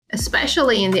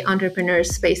Especially in the entrepreneur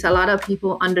space, a lot of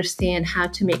people understand how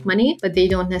to make money, but they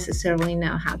don't necessarily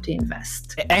know how to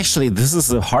invest. Actually, this is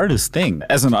the hardest thing.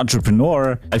 As an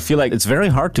entrepreneur, I feel like it's very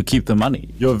hard to keep the money.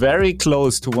 You're very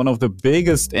close to one of the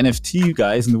biggest NFT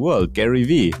guys in the world, Gary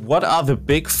Vee. What are the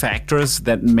big factors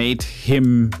that made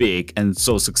him big and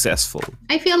so successful?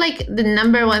 I feel like the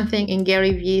number one thing in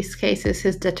Gary Vee's case is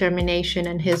his determination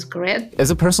and his grit.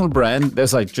 As a personal brand,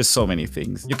 there's like just so many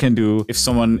things you can do. If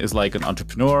someone is like an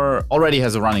entrepreneur, already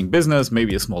has a running business,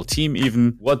 maybe a small team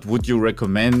even, what would you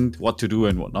recommend what to do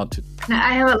and what not to do?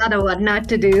 I have a lot of what not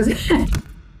to do.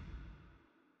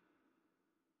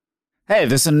 Hey,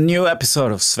 this is a new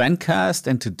episode of Svencast,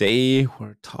 and today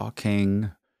we're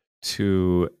talking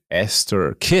to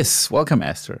Esther Kiss. Welcome,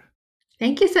 Esther.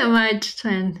 Thank you so much,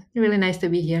 Sven. Really nice to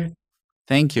be here.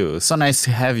 Thank you. So nice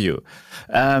to have you.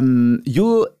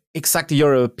 You're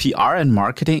a PR and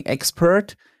marketing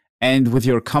expert. And with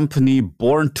your company,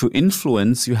 Born to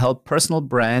Influence, you help personal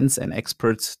brands and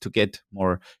experts to get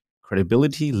more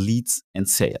credibility, leads, and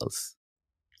sales.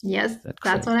 Yes,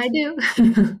 that's what I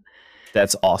do.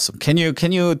 That's awesome. Can you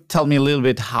tell me a little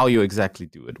bit how you exactly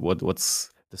do it?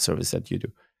 What's the service that you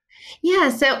do? Yeah,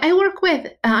 so I work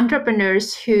with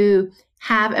entrepreneurs who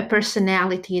have a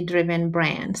personality-driven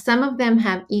brand. Some of them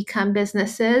have e-com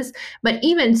businesses, but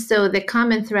even so, the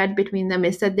common thread between them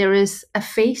is that there is a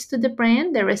face to the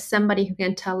brand. There is somebody who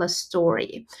can tell a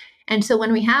story. And so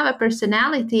when we have a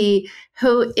personality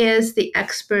who is the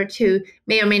expert, who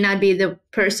may or may not be the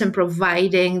person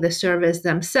providing the service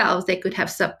themselves, they could have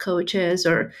sub-coaches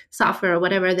or software or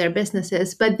whatever their business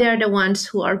is, but they're the ones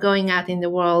who are going out in the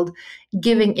world,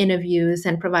 giving interviews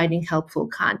and providing helpful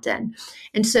content.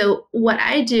 And so what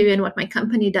I do and what my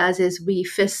company does is we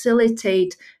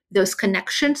facilitate those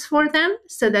connections for them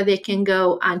so that they can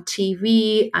go on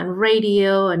TV, on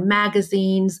radio, and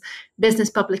magazines, business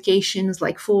publications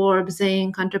like Forbes,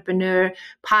 Inc., Entrepreneur,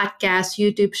 podcasts,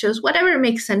 YouTube shows, whatever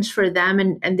makes sense for them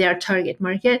and their target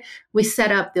market. We set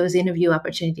up those interview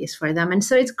opportunities for them. And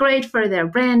so it's great for their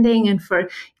branding and for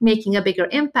making a bigger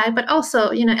impact. But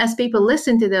also, as people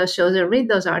listen to those shows or read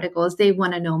those articles, they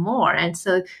want to know more. And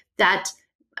so that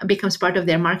becomes part of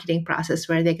their marketing process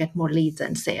where they get more leads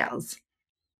and sales.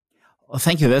 Well,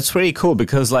 thank you. That's pretty cool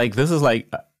because this is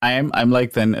I'm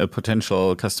like then a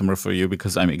potential customer for you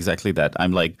because I'm exactly that.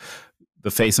 I'm like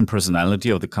the face and personality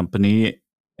of the company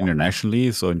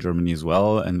internationally, so in Germany as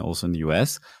well, and also in the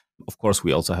US. Of course,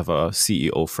 we also have a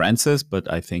CEO, Francis,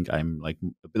 but I think I'm like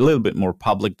a little bit more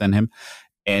public than him.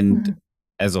 And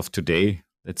as of today,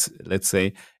 let's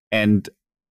say, and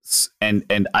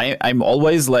I'm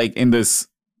always like in this,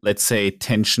 let's say,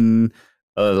 tension.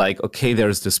 Okay,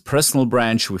 there's this personal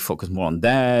brand. Should we focus more on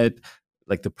that?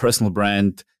 Like the personal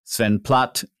brand, Sven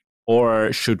Platt,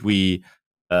 or should we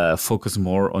focus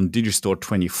more on Digistore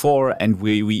 24? And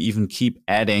we even keep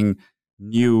adding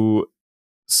new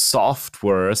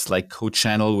softwares like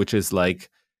CodeChannel, which is like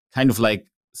kind of like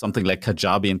something like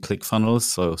Kajabi and ClickFunnels.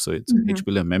 So it's a page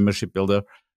builder, membership builder.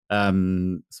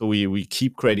 So we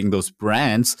keep creating those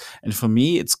brands. And for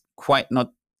me, it's quite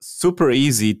not super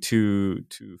easy to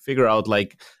figure out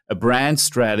like a brand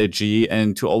strategy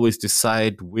and to always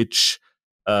decide which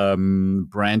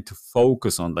brand to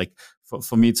focus on. Like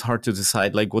for me, it's hard to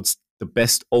decide like what's the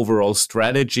best overall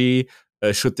strategy.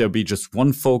 Should there be just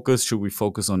one focus? Should we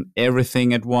focus on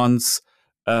everything at once?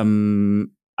 I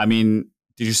mean,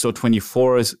 Digistore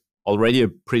 24 is already a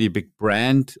pretty big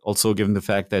brand, also given the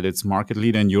fact that it's market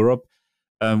leader in Europe.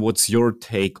 What's your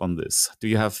take on this? Do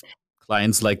you have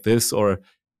clients like this, or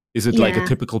is it like a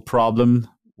typical problem?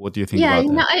 What do you think about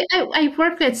that? I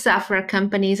work with software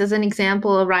companies. As an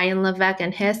example, Ryan Levesque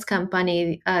and his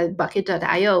company,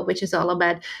 Bucket.io, which is all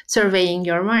about surveying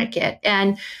your market.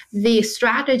 And the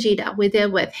strategy that we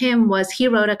did with him was he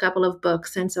wrote a couple of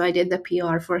books. And so I did the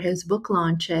PR for his book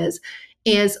launches,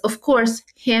 is, of course,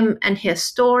 him and his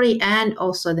story and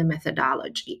also the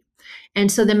methodology.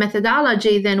 And so the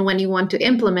methodology, then when you want to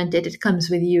implement it, it comes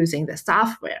with using the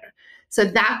software. So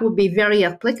that would be very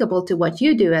applicable to what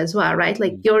you do as well, right?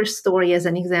 Like your story as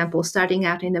an example, starting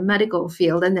out in the medical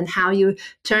field and then how you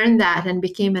turned that and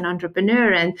became an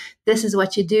entrepreneur. And this is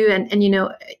what you do. And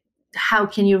how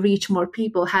can you reach more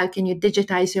people? How can you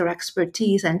digitize your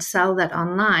expertise and sell that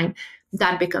online?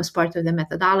 That becomes part of the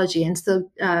methodology. And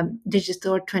so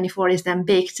Digistore 24 is then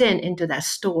baked into that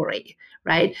story,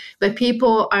 right? But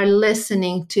people are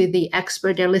listening to the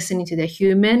expert, they're listening to the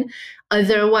human.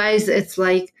 Otherwise, it's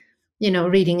like,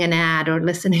 reading an ad or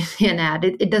listening to an ad.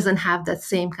 It doesn't have that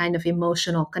same kind of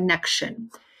emotional connection.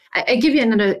 I give you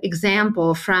another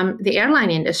example from the airline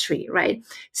industry, right?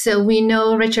 So we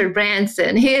know Richard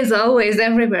Branson. He is always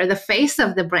everywhere, the face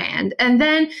of the brand. And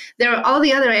then there are all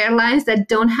the other airlines that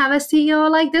don't have a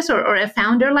CEO like this, or a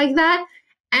founder like that.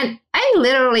 And I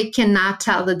literally cannot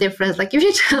tell the difference. Like if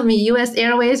you tell me US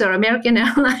Airways or American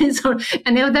Airlines or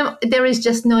any of them, there is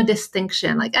just no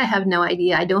distinction. Like I have no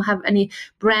idea. I don't have any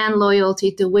brand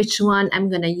loyalty to which one I'm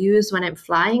going to use when I'm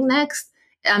flying next.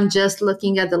 I'm just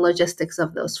looking at the logistics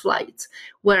of those flights.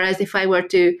 Whereas if I were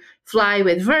to fly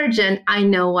with Virgin, I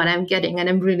know what I'm getting and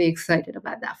I'm really excited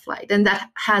about that flight. And that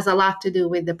has a lot to do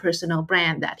with the personal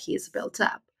brand that he's built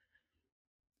up.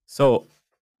 So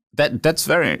that's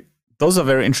very, those are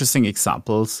very interesting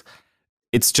examples.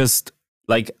 It's just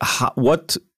like,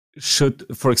 what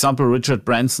should, for example, Richard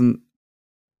Branson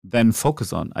then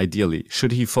focus on ideally?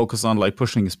 Should he focus on like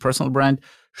pushing his personal brand?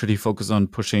 Should he focus on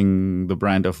pushing the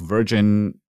brand of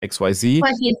Virgin XYZ?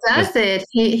 But he does it.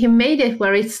 He made it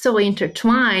where it's so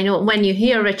intertwined. When you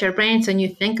hear Richard Branson, you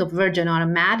think of Virgin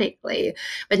automatically.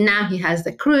 But now he has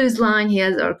the cruise line, he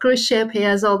has our cruise ship, he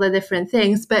has all the different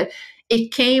things. But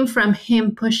it came from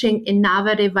him pushing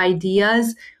innovative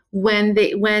ideas when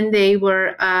they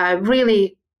were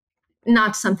really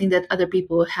not something that other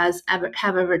people have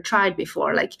ever tried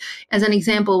before. Like as an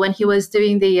example, when he was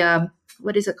doing the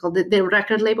what is it called? The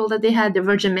record label that they had, the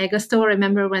Virgin Megastore.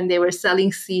 Remember when they were selling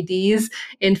CDs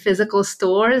in physical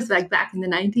stores, like back in the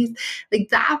 90s? Like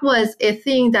that was a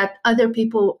thing that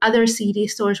other CD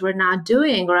stores were not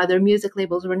doing, or other music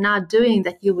labels were not doing,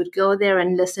 that you would go there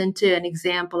and listen to an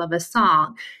example of a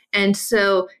song. And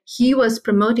so he was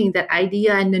promoting that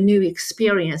idea and the new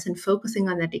experience, and focusing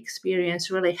on that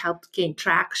experience really helped gain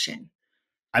traction.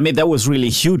 I mean, that was really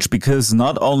huge because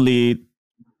not only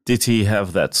did he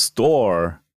have that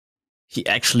store, he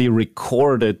actually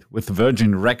recorded with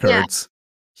Virgin Records.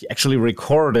 Yeah. He actually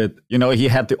recorded, he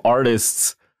had the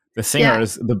artists, the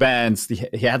singers, the bands,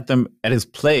 he had them at his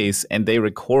place and they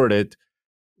recorded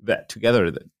that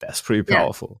together. That's pretty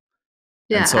powerful.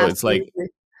 Yeah, and so absolutely. It's like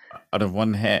out of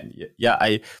one hand. Yeah,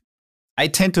 I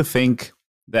tend to think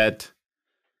that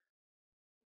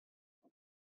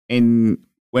when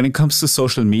it comes to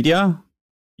social media,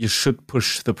 you should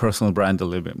push the personal brand a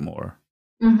little bit more,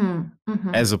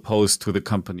 as opposed to the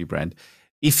company brand.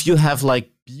 If you have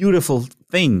like beautiful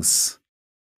things,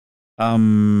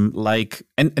 like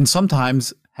and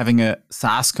sometimes having a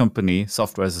SaaS company,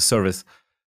 software as a service,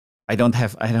 I don't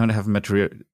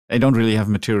really have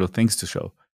material things to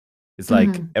show. It's like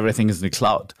everything is in the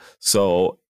cloud.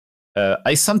 So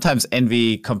I sometimes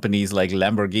envy companies like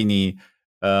Lamborghini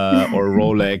or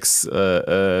Rolex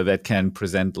that can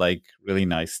present like really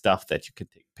nice stuff that you can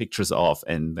take pictures of,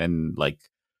 and then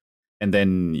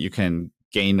you can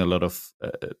gain a lot of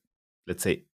let's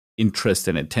say interest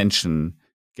and attention,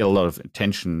 get a lot of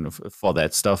attention for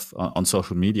that stuff on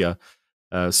social media.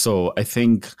 So I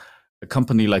think a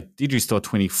company like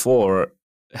Digistore24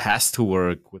 has to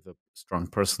work with a strong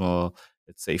personal,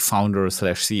 let's say,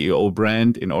 founder/CEO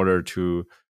brand in order to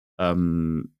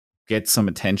get some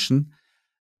attention.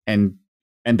 And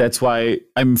that's why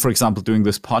I'm, for example, doing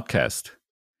this podcast.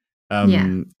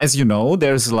 As you know,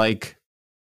 there's like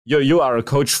you are a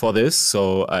coach for this,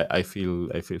 so I feel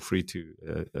free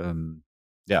to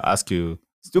ask you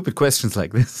stupid questions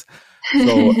like this.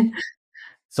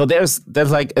 So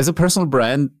there's like, as a personal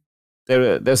brand,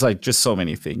 there's like just so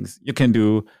many things you can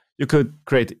do. You could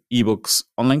create ebooks,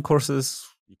 online courses.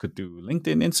 You could do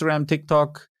LinkedIn, Instagram,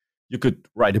 TikTok. You could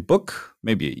write a book,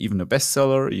 maybe even a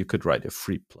bestseller. You could write a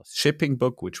free plus shipping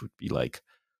book, which would be like,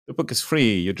 the book is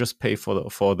free. You just pay for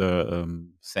the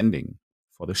sending,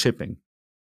 for the shipping.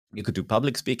 You could do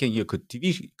public speaking. You could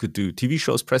do TV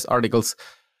shows, press articles.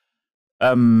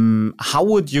 How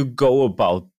would you go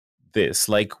about this?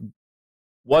 Like,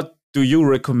 what do you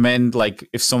recommend? Like,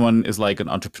 if someone is like an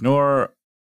entrepreneur,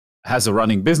 has a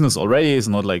running business already, is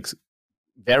not like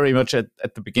very much at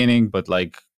the beginning, but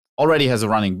like already has a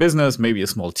running business, maybe a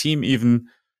small team even.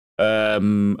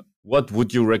 What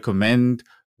would you recommend?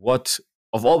 What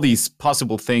of all these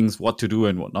possible things, what to do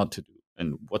and what not to do,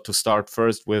 and what to start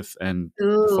first with, and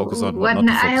focus on what not to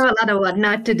focus on? I have a lot of what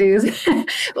not to do.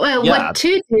 Well, what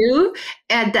to do,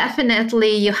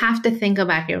 definitely you have to think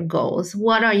about your goals.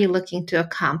 What are you looking to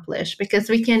accomplish? Because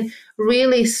we can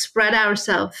really spread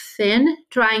ourselves thin,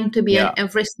 trying to be on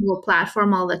every single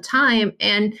platform all the time.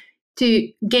 And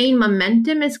to gain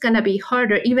momentum, it's going to be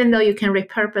harder, even though you can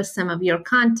repurpose some of your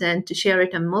content to share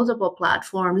it on multiple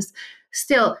platforms.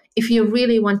 Still, if you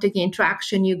really want to gain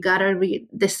traction, you got to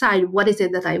decide, what is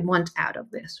it that I want out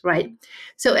of this, right?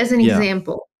 So as an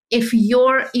example, if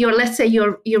you're let's say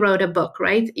you wrote a book,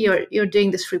 right? You're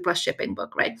doing this free plus shipping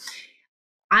book, right?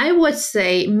 I would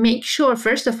say make sure,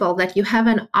 first of all, that you have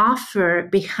an offer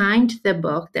behind the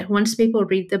book that once people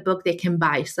read the book, they can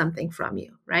buy something from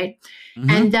you, right?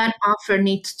 And Hmm. that offer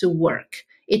needs to work.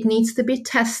 It needs to be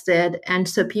tested. And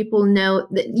so people know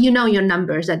that you know your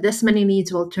numbers, that this many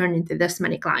leads will turn into this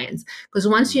many clients. Because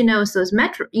once you know those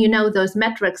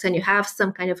metrics and you have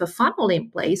some kind of a funnel in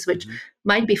place, which Hmm.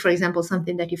 might be, for example,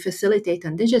 something that you facilitate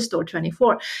on Digistore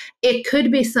 24, it could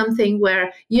be something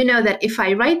where you know that if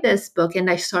I write this book and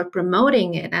I start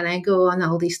promoting it and I go on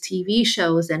all these TV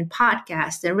shows and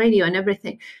podcasts and radio and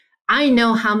everything, I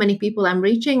know how many people I'm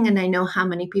reaching and I know how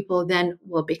many people then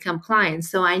will become clients.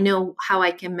 So I know how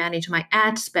I can manage my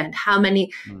ad spend. How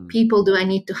many people do I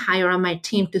need to hire on my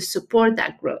team to support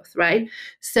that growth, right?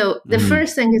 So the Hmm.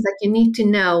 first thing is that you need to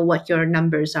know what your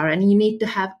numbers are and you need to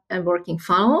have a working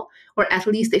funnel, or at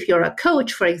least if you're a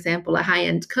coach, for example, a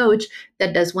high-end coach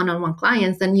that does one-on-one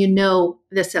clients, then you know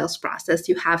the sales process.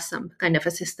 You have some kind of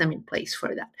a system in place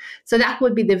for that. So that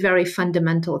would be the very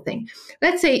fundamental thing.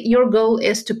 Let's say your goal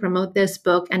is to promote this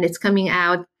book and it's coming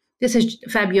out. This is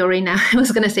February now. I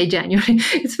was going to say January.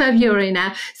 It's February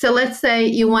now. So let's say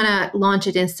you want to launch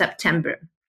it in September,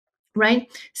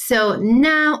 right? So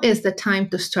now is the time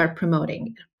to start promoting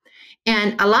it.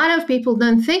 And a lot of people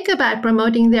don't think about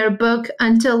promoting their book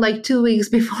until like 2 weeks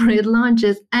before it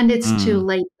launches, and it's too Mm.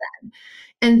 late then.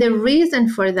 And the reason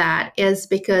for that is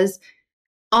because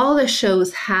all the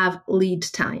shows have lead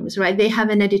times, right? They have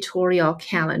an editorial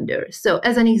calendar. So,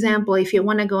 as an example, if you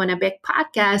want to go on a big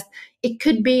podcast, it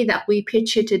could be that we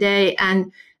pitch you today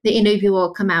and the interview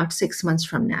will come out 6 months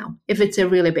from now if it's a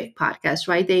really big podcast,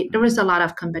 right? There is a lot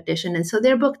of competition. And so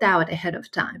they're booked out ahead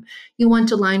of time. You want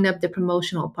to line up the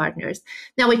promotional partners.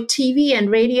 Now, with TV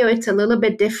and radio, it's a little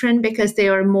bit different because they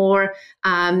are more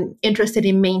interested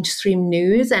in mainstream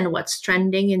news and what's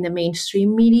trending in the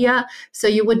mainstream media. So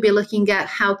you would be looking at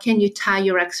how can you tie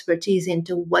your expertise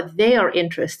into what they are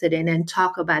interested in and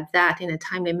talk about that in a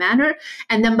timely manner.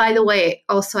 And then, by the way,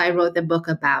 also I wrote the book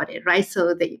about it, right?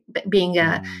 So being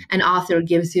Mm. an author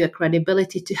gives you a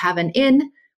credibility to have an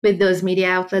in with those media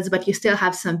outlets, but you still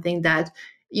have something that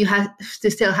you have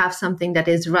to still have something that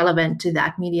is relevant to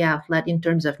that media outlet in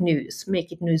terms of news,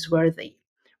 make it newsworthy,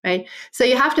 right? So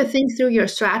you have to think through your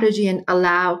strategy and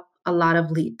allow a lot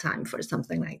of lead time for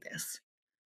something like this.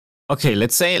 Okay,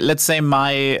 let's say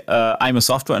my I'm a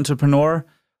software entrepreneur.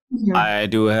 Mhm. I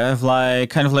do have like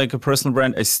kind of like a personal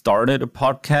brand. I started a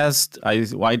podcast.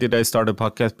 Why did I start a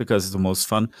podcast? Because it's the most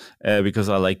fun. Because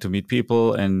I like to meet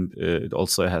people, and it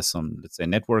also has some, let's say,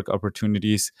 network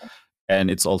opportunities. And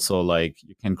it's also like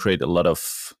you can create a lot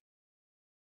of.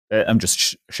 I'm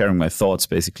just sharing my thoughts.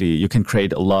 Basically, you can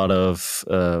create a lot of,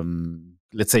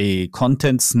 let's say,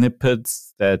 content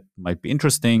snippets that might be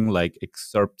interesting, like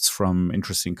excerpts from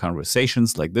interesting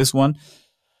conversations, like this one.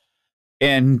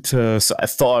 And so I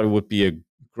thought it would be a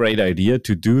great idea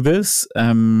to do this.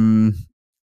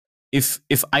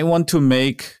 If I want to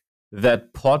make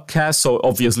that podcast, so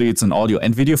obviously it's an audio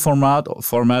and video format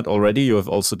already. You have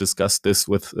also discussed this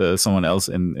with someone else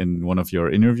in one of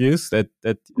your interviews that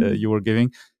you were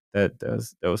giving.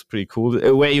 That was pretty cool.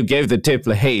 Where you gave the tip,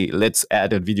 like, hey, let's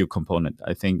add a video component.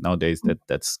 I think nowadays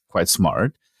that's quite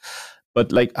smart.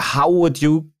 But like, how would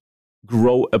you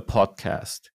grow a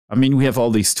podcast? I mean, we have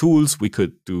all these tools. We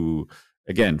could do,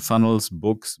 again, funnels,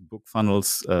 books, book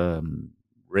funnels,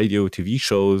 radio, TV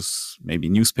shows, maybe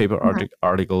newspaper Mhm.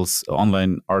 articles,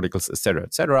 online articles, etc.,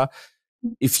 etc.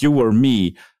 If you were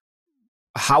me,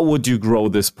 how would you grow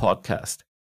this podcast?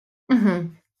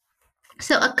 Mhm.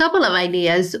 So, a couple of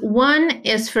ideas. One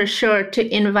is for sure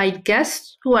to invite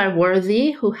guests who are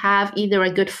worthy, who have either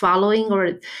a good following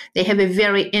or they have a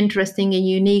very interesting and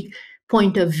unique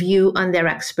point of view on their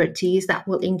expertise that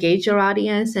will engage your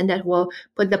audience and that will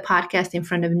put the podcast in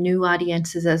front of new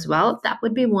audiences as well. That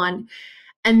would be one.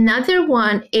 Another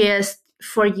one is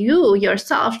for you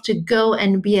yourself to go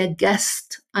and be a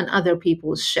guest on other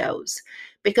people's shows.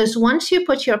 Because once you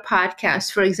put your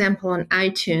podcast, for example, on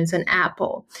iTunes and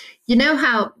Apple, you know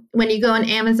how when you go on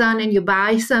Amazon and you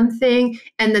buy something,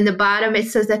 and then the bottom it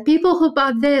says that people who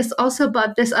bought this also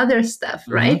bought this other stuff,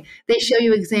 right? Mm-hmm. They show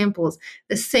you examples.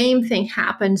 The same thing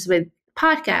happens with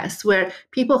podcasts where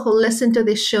people who listen to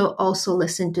this show also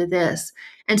listen to this.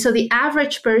 And so the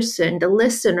average person, the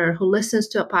listener who listens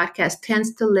to a podcast,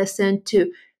 tends to listen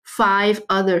to 5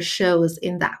 other shows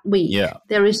in that week. Yeah.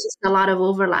 There is just a lot of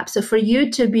overlap. So for you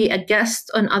to be a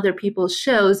guest on other people's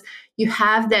shows, you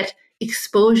have that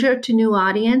exposure to new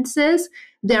audiences.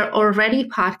 They're already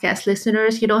podcast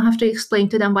listeners. You don't have to explain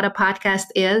to them what a podcast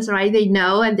is, right? They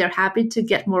know and they're happy to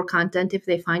get more content if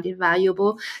they find it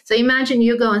valuable. So imagine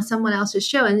you go on someone else's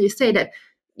show and you say that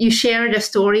you share the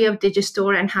story of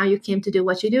Digistore and how you came to do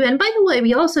what you do. And by the way,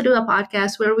 we also do a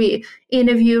podcast where we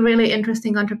interview really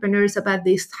interesting entrepreneurs about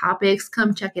these topics.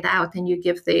 Come check it out. And you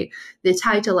give the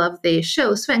title of the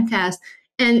show, Svencast.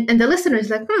 And the listener is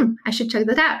like, I should check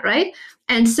that out, right?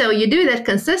 And so you do that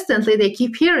consistently, they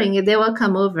keep hearing it, they will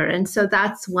come over. And so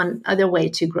that's one other way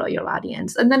to grow your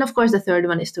audience. And then, of course, the third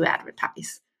one is to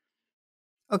advertise.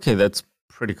 Okay, that's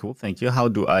pretty cool. Thank you. How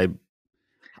do I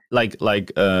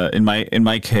in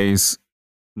my case,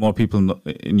 more people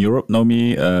in Europe know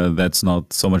me. That's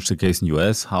not so much the case in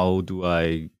US. How do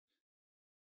I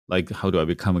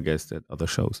become a guest at other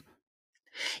shows?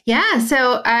 Yeah.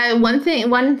 So one thing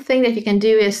that you can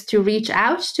do is to reach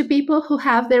out to people who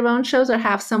have their own shows or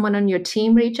have someone on your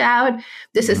team reach out.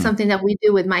 This is something that we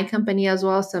do with my company as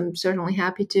well. So I'm certainly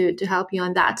happy to help you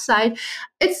on that side.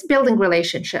 It's building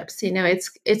relationships.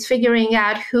 It's figuring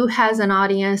out who has an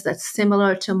audience that's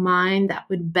similar to mine that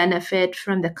would benefit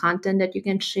from the content that you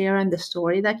can share and the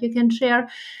story that you can share.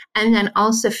 And then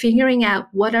also figuring out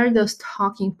what are those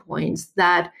talking points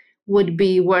that would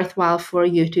be worthwhile for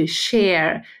you to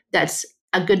share that's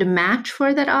a good match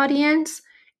for that audience,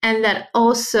 and that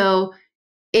also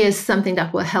is something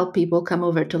that will help people come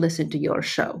over to listen to your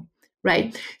show,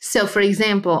 right? So for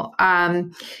example,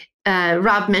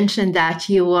 Rob mentioned that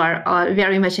you are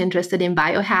very much interested in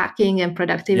biohacking and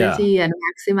productivity and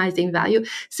maximizing value.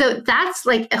 So that's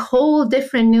like a whole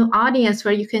different new audience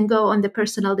where you can go on the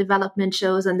personal development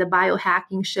shows and the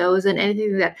biohacking shows and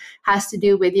anything that has to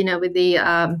do with, with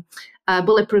the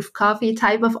Bulletproof Coffee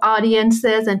type of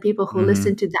audiences and people who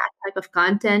listen to that type of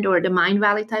content, or the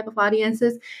Mindvalley type of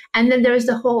audiences. And then there's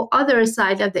the whole other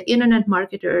side of the internet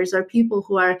marketers, or people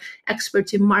who are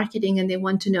experts in marketing and they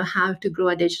want to know how to grow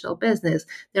a digital business.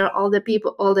 There are all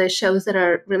the shows that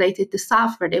are related to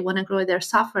software. They want to grow their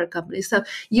software company. So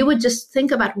you would just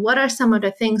think about what are some of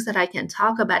the things that I can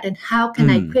talk about and how can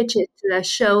I pitch it to a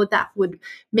show that would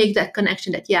make that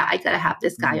connection that, I got to have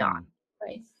this guy on,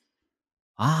 right?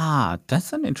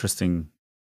 That's an interesting.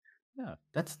 Yeah,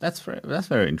 that's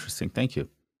very interesting. Thank you.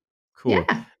 Cool.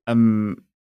 Yeah.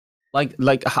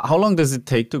 How long does it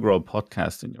take to grow a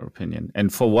podcast, in your opinion?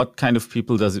 And for what kind of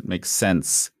people does it make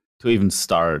sense to even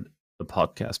start a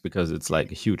podcast? Because it's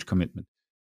like a huge commitment.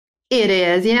 It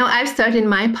is. I've started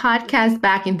my podcast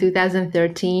back in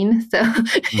 2013. So,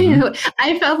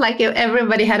 I felt like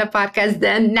everybody had a podcast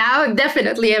then. Now,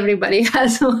 definitely everybody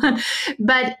has one.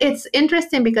 But it's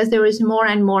interesting because there is more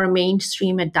and more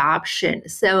mainstream adoption.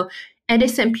 So,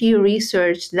 Edison Pew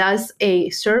Research does a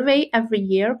survey every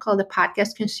year called the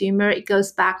Podcast Consumer. It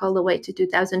goes back all the way to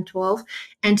 2012.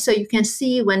 And so you can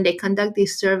see when they conduct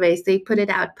these surveys, they put it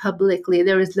out publicly.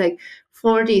 There is like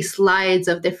 40 slides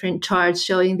of different charts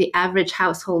showing the average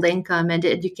household income and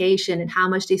education and how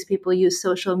much these people use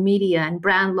social media and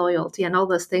brand loyalty and all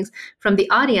those things from the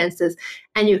audiences.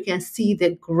 And you can see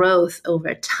the growth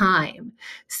over time.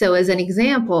 So as an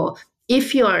example,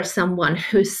 if you are someone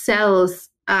who sells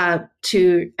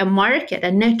to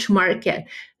a niche market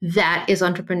that is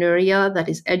entrepreneurial, that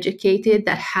is educated,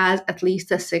 that has at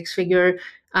least a six-figure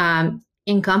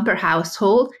income per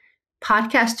household,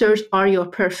 podcasters are your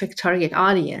perfect target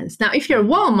audience. Now, if you're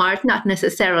Walmart, not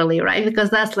necessarily, right? Because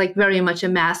that's like very much a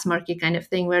mass market kind of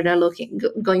thing where they're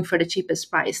going for the cheapest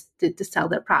price to sell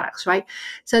their products, right?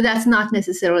 So that's not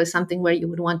necessarily something where you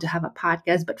would want to have a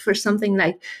podcast, but for something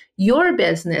like your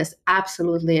business,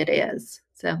 absolutely it is.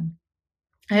 So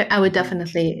I would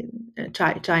definitely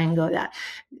try and go that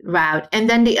route. And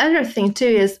then the other thing too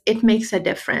is it makes a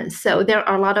difference. So there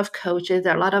are a lot of coaches,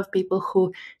 there are a lot of people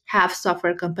who have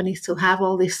software companies who have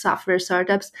all these software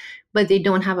startups, but they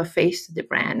don't have a face to the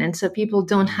brand. And so people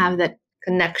don't have that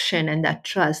connection and that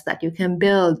trust that you can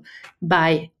build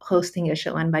by hosting a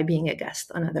show and by being a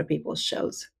guest on other people's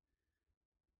shows.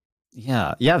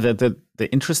 Yeah. The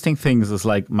interesting thing is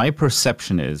like my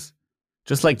perception is,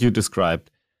 just like you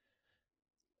described,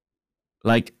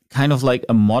 like kind of like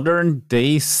a modern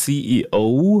day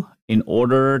CEO, in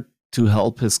order to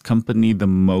help his company the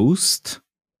most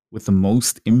with the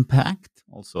most impact,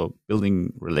 also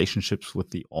building relationships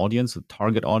with the audience, the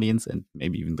target audience, and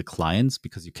maybe even the clients,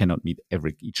 because you cannot meet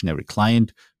each and every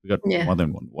client. We got more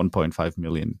than 1.5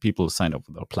 million people sign up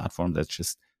with our platform. That's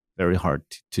just very hard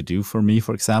to do for me,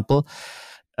 for example.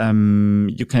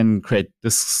 You can create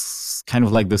this kind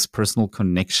of like this personal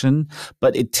connection,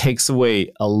 but it takes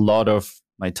away a lot of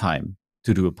my time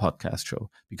to do a podcast show,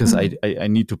 because I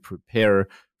need to prepare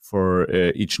for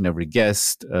each and every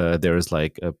guest. There is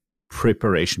like a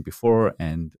preparation before,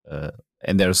 and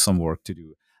there's some work to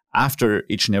do after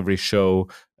each and every show.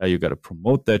 You got to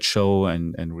promote that show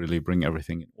and really bring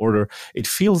everything in order. It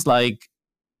feels like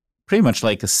pretty much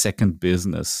like a second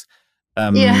business.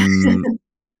 Yeah. Um,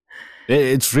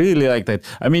 it's really like that.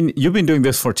 I mean, you've been doing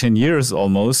this for 10 years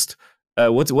almost.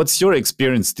 What's your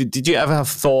experience? Did you ever have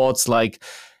thoughts like,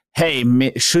 hey,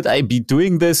 should I be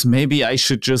doing this? Maybe I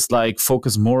should just like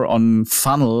focus more on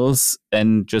funnels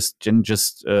and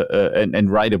and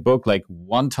write a book like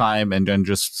one time and then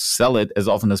just sell it as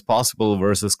often as possible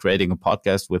versus creating a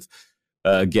podcast with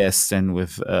guests and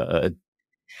with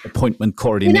appointment You know,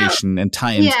 coordination and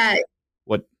times. yeah,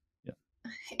 What?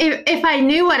 if I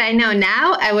knew what I know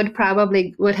now, I would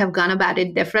probably would have gone about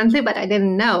it differently, but I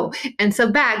didn't know. And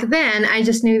so back then, I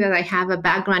just knew that I have a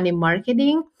background in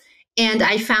marketing. And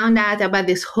I found out about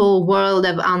this whole world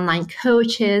of online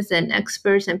coaches and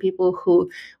experts and people who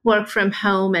work from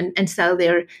home and sell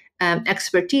their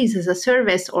expertise as a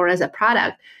service or as a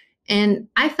product. And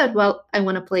I thought, well, I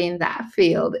want to play in that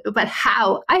field, but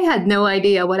how? I had no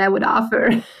idea what I would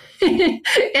offer.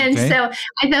 And Okay. so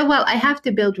I thought, well, I have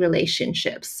to build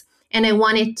relationships. And I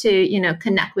wanted to,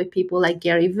 connect with people like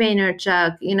Gary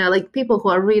Vaynerchuk, like people who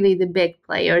are really the big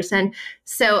players. And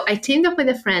so I teamed up with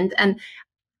a friend and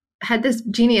had this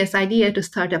genius idea to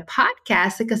start a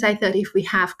podcast because I thought if we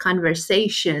have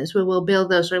conversations, we will build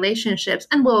those relationships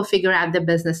and we'll figure out the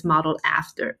business model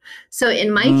after. So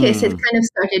in my case, it Mm, kind of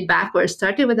started backwards,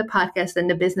 started with a podcast and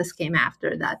the business came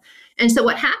after that. And so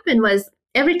what happened was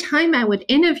every time I would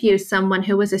interview someone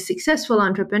who was a successful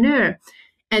entrepreneur,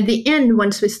 at the end,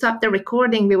 once we stopped the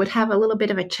recording, we would have a little bit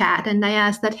of a chat. And I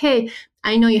asked that, hey,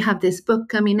 I know you have this book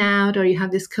coming out, or you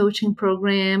have this coaching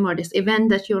program, or this event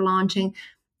that you're launching.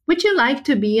 Would you like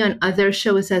to be on other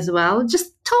shows as well?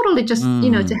 Just totally just, to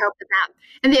mm. help them out.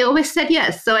 And they always said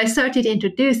yes. So I started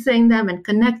introducing them and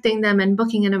connecting them and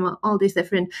booking them on all these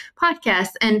different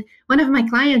podcasts. And one of my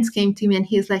clients came to me and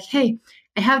he's like, hey,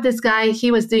 I have this guy. He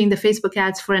was doing the Facebook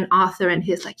ads for an author. And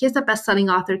he's like, he's a best-selling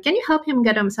author. Can you help him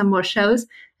get him some more shows?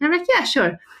 And I'm like, yeah,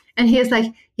 sure. And he's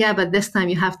like, yeah, but this time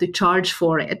you have to charge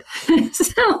for it.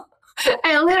 So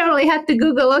I literally had to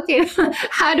Google, okay,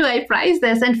 how do I price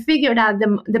this, and figured out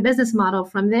the business model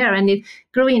from there. And it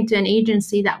grew into an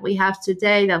agency that we have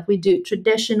today that we do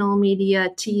traditional media,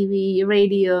 TV,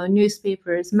 radio,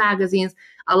 newspapers, magazines,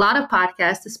 a lot of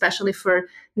podcasts, especially for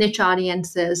niche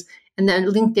audiences, and then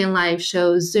LinkedIn live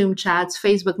shows, Zoom chats,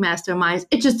 Facebook masterminds.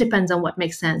 It just depends on what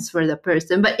makes sense for the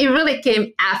person. But it really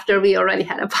came after we already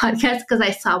had a podcast because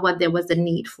I saw what there was a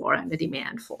need for and the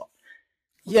demand for.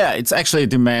 Yeah, it's actually a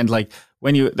demand. Like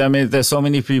I mean, there's so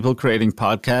many people creating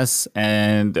podcasts,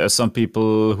 and there's some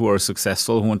people who are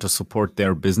successful who want to support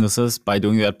their businesses by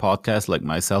doing that podcast, like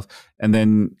myself. And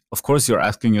then, of course, you're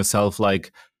asking yourself,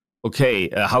 like, okay,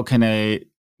 how can I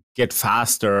get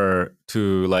faster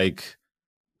to like,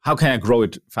 how can I grow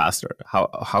it faster?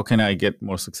 How can I get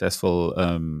more successful,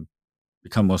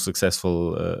 become more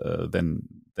successful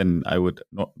than I would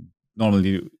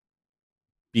normally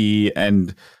be,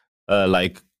 and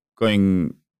like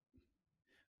going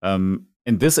and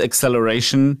this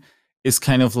acceleration is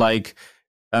kind of like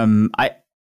I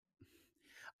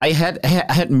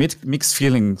had mixed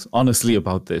feelings honestly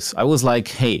about this. I was like,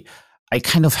 hey, I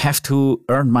kind of have to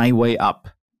earn my way up.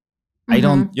 I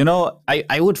don't, Mm-hmm.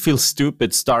 I would feel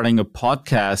stupid starting a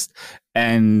podcast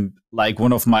and like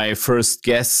one of my first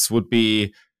guests would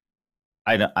be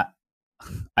I don't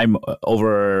I'm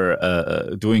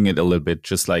over doing it a little bit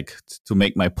just like to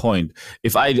make my point.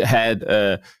 If I had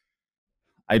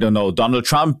I don't know, Donald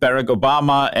Trump, Barack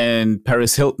Obama, and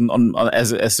Paris Hilton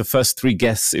as the first three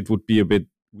guests, it would be a bit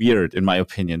weird in my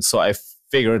opinion. So I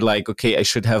figured like, okay, I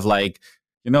should have like,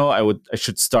 I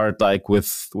should start like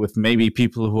with maybe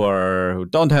people who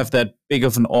don't have that big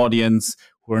of an audience,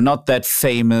 who are not that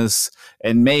famous,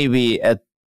 and maybe at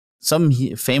some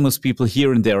famous people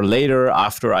here and there later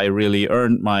after I really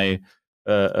earned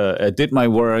did my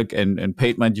work and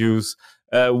paid my dues.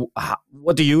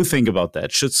 What do you think about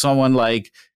that? Should someone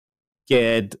like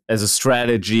get as a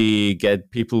strategy,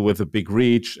 get people with a big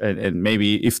reach and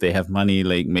maybe if they have money,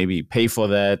 like maybe pay for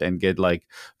that and get like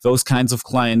those kinds of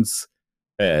clients,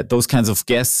 those kinds of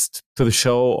guests to the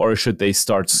show, or should they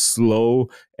start slow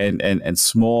and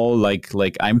small,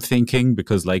 like I'm thinking,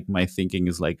 because like my thinking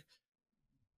is like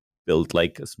build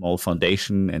like a small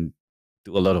foundation and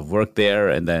do a lot of work there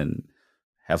and then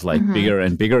have like Mm-hmm. bigger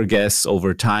and bigger guests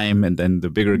over time and then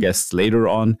the bigger guests later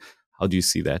on. How do you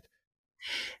see that?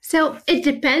 So it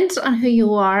depends on who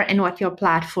you are and what your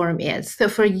platform is. So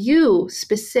for you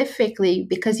specifically,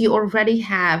 because you already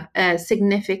have a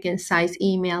significant size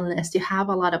email list, you have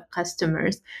a lot of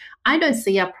customers, I don't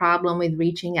see a problem with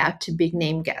reaching out to big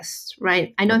name guests,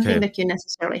 right? I don't think Okay. that you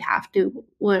necessarily have to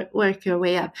work your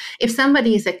way up. If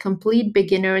somebody is a complete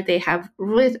beginner, they have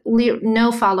really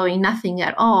no following, nothing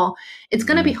at all, it's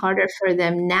going to be Mm-hmm. harder for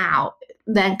them now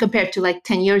than compared to like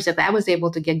 10 years ago. I was able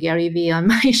to get Gary Vee on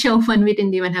my show when we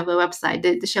didn't even have a website.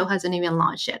 The show hasn't even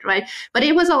launched yet, right? But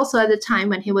it was also at the time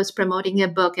when he was promoting a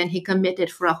book and he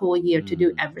committed for a whole year to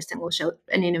do every single show,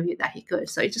 an interview that he could.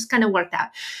 So it just kind of worked out.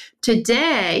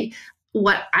 Today,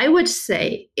 what I would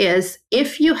say is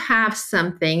if you have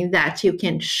something that you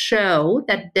can show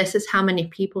that this is how many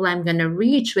people I'm going to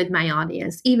reach with my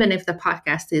audience, even if the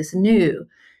podcast is new,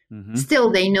 Mm-hmm. still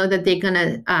they know that they're going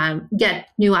to get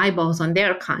new eyeballs on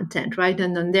their content, right,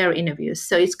 and on their interviews.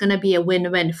 So it's going to be a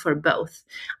win-win for both.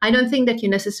 I don't think that you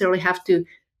necessarily have to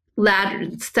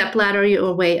step ladder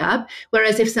your way up.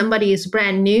 Whereas if somebody is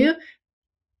brand new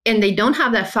and they don't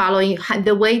have that following,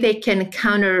 the way they can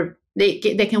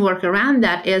they can work around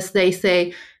that is they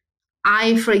say,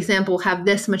 I, for example, have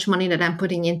this much money that I'm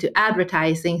putting into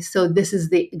advertising. So this is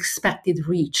the expected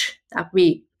reach that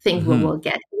we think we Mm-hmm. will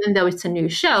get. Even though it's a new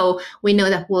show, we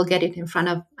know that we'll get it in front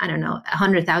of, I don't know,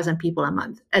 100,000 people a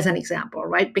month, as an example,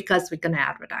 right? Because we're going to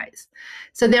advertise.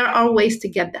 So there are ways to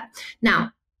get that.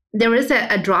 Now, there is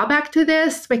a drawback to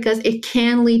this because it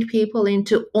can lead people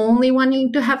into only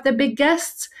wanting to have the big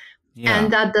guests, and Yeah.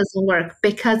 that doesn't work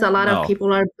because a lot of No.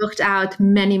 people are booked out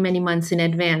many, many months in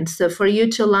advance. So for you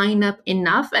to line up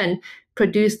enough and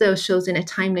produce those shows in a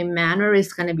timely manner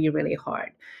is going to be really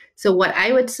hard. So what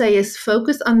I would say is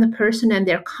focus on the person and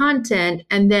their content,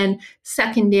 and then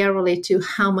secondarily to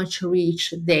how much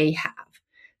reach they have.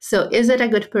 So is it a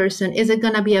good person? Is it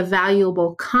going to be a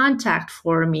valuable contact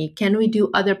for me? Can we do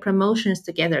other promotions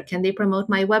together? Can they promote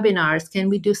my webinars? Can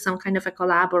we do some kind of a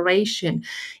collaboration?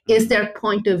 Is Mm-hmm. their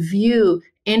point of view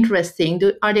interesting?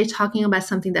 Are they talking about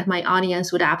something that my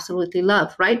audience would absolutely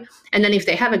love, right? And then if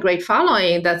they have a great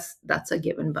following, that's a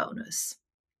given bonus.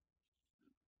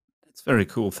 That's very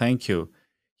cool. Thank you.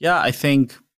 Yeah, I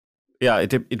think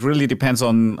it really depends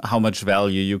on how much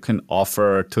value you can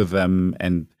offer to them,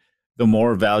 and the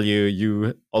more value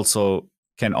you also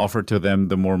can offer to them,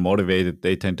 the more motivated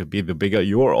they tend to be. The bigger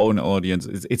your own audience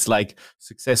is. It's like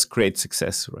success creates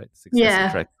success, right? Success Yeah.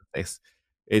 attracts success.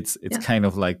 It's Yeah. kind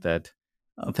of like that.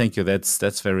 Thank you.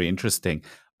 That's very interesting.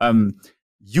 Um,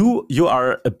 you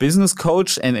are a business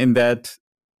coach, and in that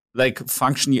like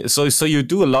function, so you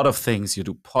do a lot of things. You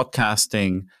do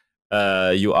podcasting.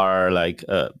 You are like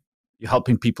you're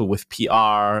helping people with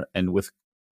PR and with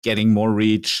getting more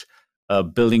reach,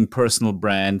 building personal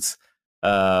brands.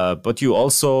 But you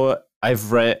also, I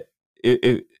read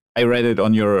it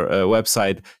on your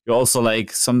website. You're also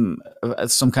like some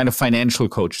kind of financial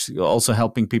coach. You're also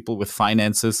helping people with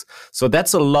finances. So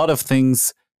that's a lot of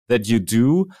things that you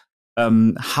do.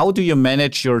 How do you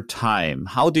manage your time?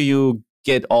 How do you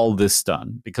get all this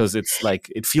done? Because it's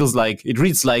like it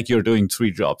reads like you're doing 3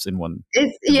 jobs in one in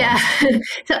one Yeah. shot.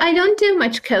 So I don't do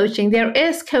much coaching. There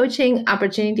is coaching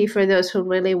opportunity for those who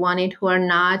really want it, who are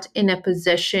not in a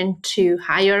position to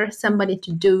hire somebody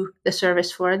to do the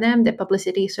service for them, the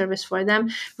publicity service for them.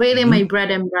 Really, my Mm-hmm. bread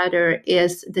and butter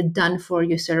is the done for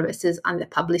you services on the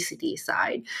publicity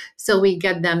side. So we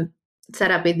get them set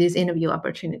up with these interview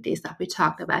opportunities that we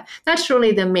talked about. That's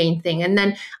really the main thing. And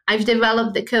then I've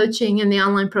developed the coaching and the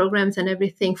online programs and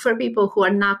everything for people who are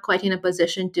not quite in a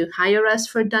position to hire us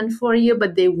for done for you,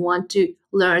 but they want to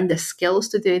learn the skills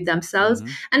to do it themselves.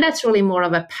 Mm-hmm. And that's really more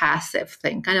of a passive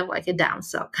thing, kind of like a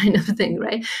downsell kind of thing,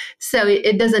 right? So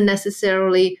it doesn't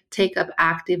necessarily take up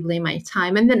actively my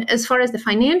time. And then as far as the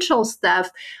financial stuff,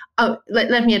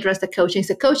 let me address the coaching.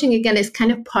 So coaching, again, is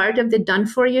kind of part of the done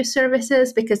for you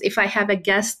services, because if I have a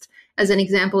guest, as an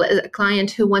example, as a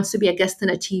client who wants to be a guest on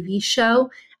a TV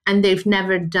show and they've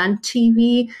never done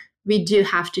TV, we do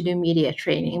have to do media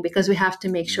training because we have to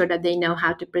make sure that they know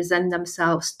how to present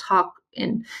themselves, talk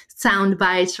in sound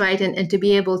bites, right? And to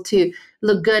be able to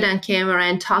look good on camera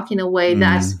and talk in a way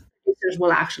that Mm-hmm. producers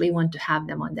will actually want to have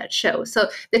them on that show. So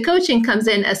the coaching comes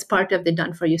in as part of the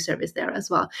done for you service there as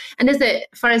well. And as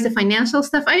far as the financial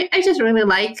stuff, I just really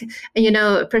like,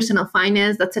 personal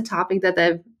finance. That's a topic that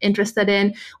I'm interested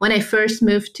in. When I first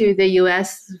moved to the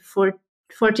US for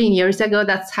 14 years ago,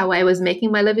 that's how I was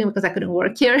making my living because I couldn't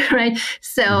work here, right?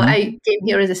 So Mm-hmm. I came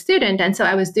here as a student, and so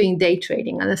I was doing day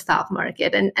trading on the stock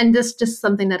market, and this just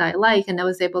something that I like, and I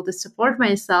was able to support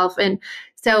myself. And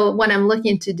so what I'm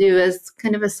looking to do as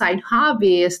kind of a side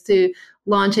hobby is to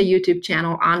launch a YouTube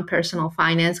channel on personal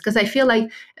finance, because I feel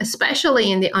like,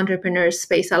 especially in the entrepreneur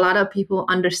space, a lot of people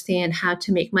understand how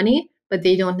to make money, but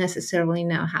they don't necessarily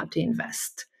know how to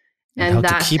invest. and how And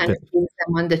to that keep kind it. of keeps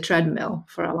them on the treadmill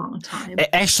for a long time.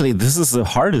 Actually, this is the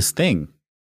hardest thing.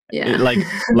 Yeah.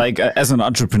 Like as an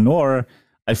entrepreneur,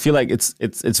 I feel like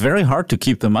it's very hard to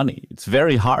keep the money. It's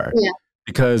very hard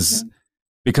because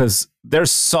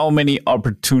there's so many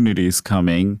opportunities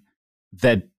coming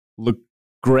that look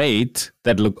great,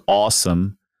 that look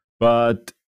awesome,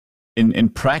 but in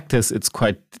practice it's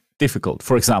quite difficult.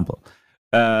 For example,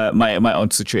 my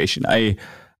own situation. I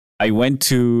went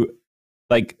to,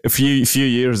 like, a few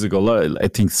years ago, I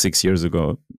think 6 years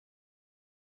ago.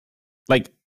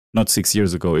 Like, not 6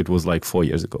 years ago, it was like 4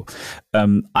 years ago.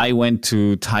 I went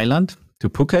to Thailand, to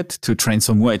Phuket, to train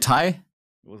some Muay Thai. It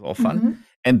was all fun. Mm-hmm.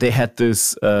 And they had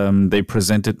this, they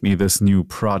presented me this new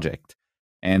project.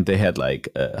 And they had like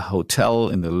a hotel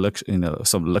in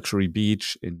some luxury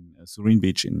beach, in Serene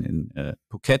Beach in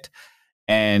Phuket.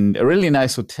 And a really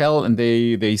nice hotel. And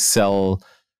they sold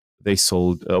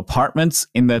apartments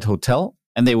in that hotel.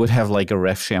 And they would have like a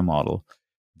rev share model.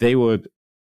 They would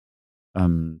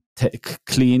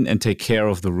clean and take care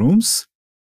of the rooms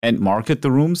and market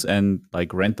the rooms and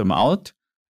like rent them out.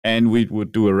 And we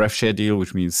would do a rev share deal,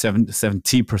 which means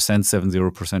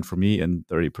 70% for me and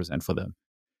 30% for them.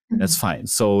 Mm-hmm. That's fine.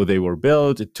 So they were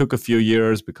built. It took a few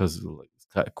years because it was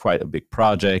quite a big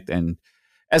project. And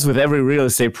as with every real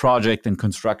estate project and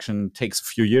construction, it takes a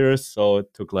few years. So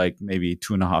it took like maybe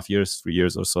 2.5 years, 3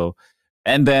 years or so.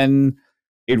 And then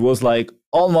it was like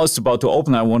almost about to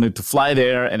open. I wanted to fly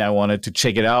there and I wanted to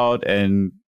check it out.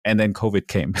 And then COVID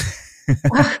came.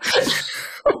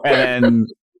 And then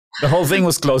the whole thing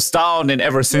was closed down. And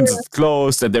ever since it's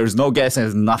closed, and there's no guests,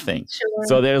 there's nothing. Sure.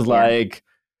 So there's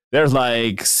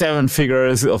like 7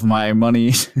 figures of my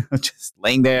money just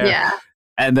laying there. Yeah.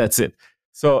 And that's it.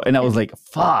 So, and I was like,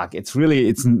 fuck, it's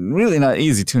really not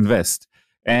easy to invest.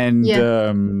 And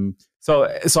so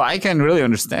I can really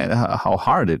understand how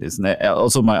hard it is. And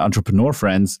also my entrepreneur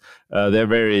friends, they're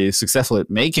very successful at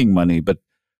making money, but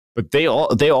they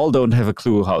all don't have a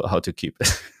clue how to keep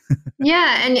it.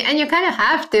 Yeah, and you kind of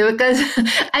have to, because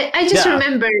I just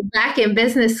remember back in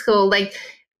business school, like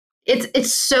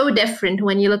it's so different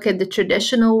when you look at the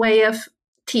traditional way of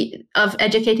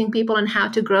educating people on how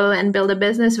to grow and build a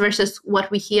business versus what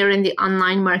we hear in the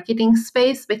online marketing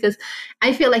space. Because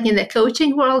I feel like in the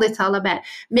coaching world, it's all about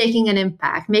making an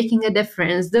impact, making a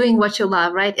difference, doing what you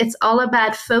love, right? It's all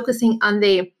about focusing on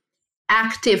the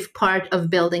active part of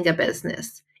building a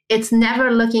business. It's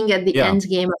never looking at the end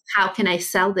game of how can I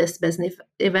sell this business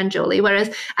eventually.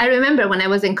 Whereas I remember when I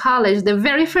was in college, the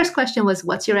very first question was,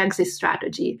 what's your exit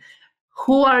strategy?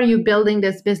 Who are you building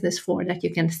this business for that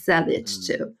you can sell it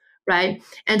to, right?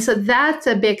 And so that's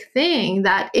a big thing,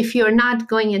 that if you're not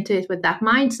going into it with that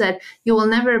mindset, you will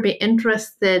never be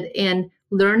interested in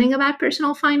learning about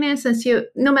personal finance. And so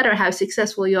no matter how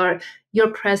successful you are,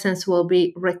 your presence will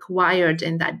be required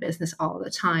in that business all the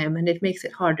time. And it makes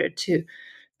it harder to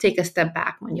take a step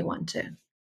back when you want to.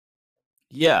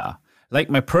 Yeah. Like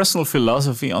my personal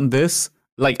philosophy on this,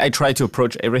 like I try to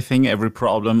approach every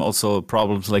problem, also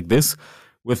problems like this,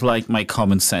 with like my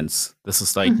common sense. This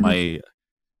is like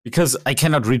because I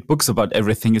cannot read books about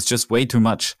everything. It's just way too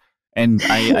much. And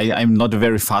I'm not a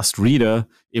very fast reader,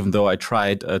 even though I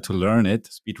tried to learn it,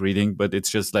 speed reading, but it's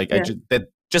just like, I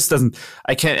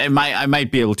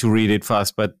might be able to read it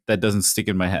fast, but that doesn't stick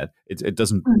in my head. It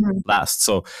doesn't last.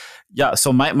 So yeah.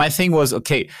 So my thing was,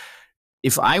 okay,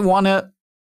 if I want to,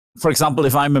 for example,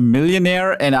 if I'm a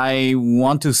millionaire and I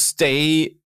want to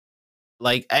stay,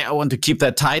 like, I want to keep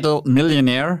that title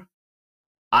millionaire,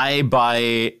 I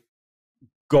buy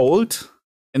gold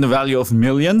in the value of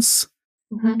millions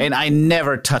and I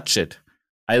never touch it.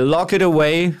 I lock it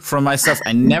away from myself.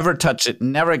 I never touch it,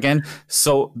 never again.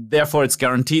 So therefore it's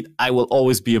guaranteed I will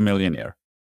always be a millionaire.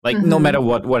 Like no matter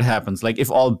what happens, like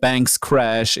if all banks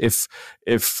crash,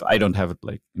 if I don't have it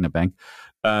like in a bank,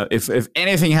 if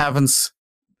anything happens,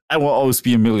 I will always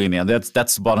be a millionaire.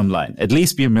 That's the bottom line. At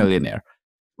least be a millionaire.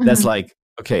 That's like,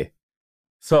 okay.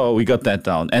 So we got that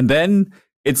down. And then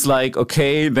it's like,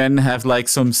 okay, then have like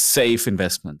some safe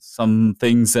investments, some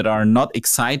things that are not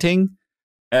exciting,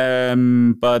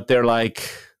 but they're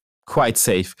like quite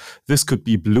safe. This could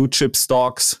be blue chip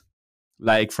stocks,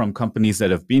 like from companies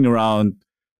that have been around,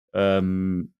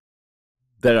 that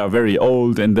are very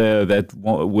old and that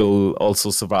will also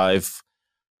survive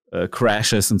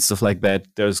crashes and stuff like that.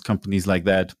 There's companies like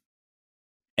that.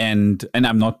 And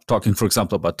I'm not talking, for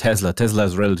example, about Tesla. Tesla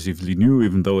is relatively new,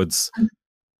 even though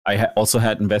I also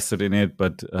had invested in it,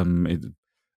 but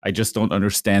I just don't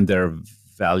understand their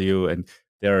value, and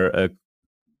they're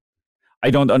I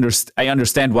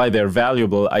understand why they're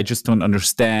valuable. I just don't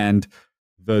understand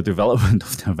the development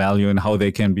of their value and how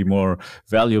they can be more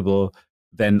valuable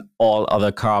than all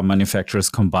other car manufacturers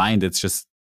combined. It's just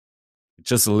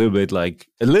a little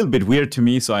bit weird to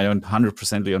me, so I don't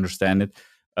 100% understand it.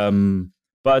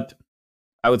 But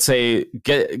I would say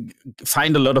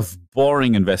find a lot of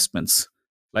boring investments,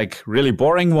 like really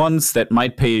boring ones that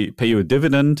might pay you a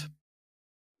dividend.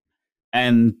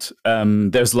 And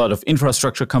there's a lot of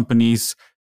infrastructure companies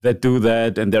that do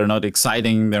that, and they're not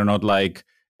exciting. They're not like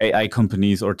AI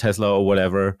companies or Tesla or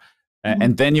whatever. Mm-hmm.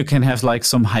 And then you can have like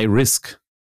some high risk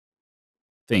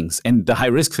things. And the high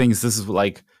risk things, this is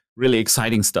like really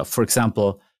exciting stuff. For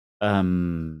example,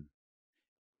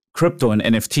 crypto and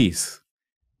NFTs.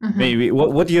 Mm-hmm. Maybe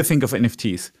what do you think of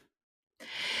NFTs?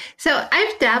 So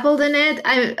I've dabbled in it.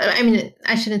 I mean,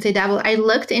 I shouldn't say dabbled. I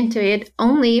looked into it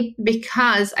only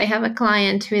because I have a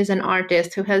client who is an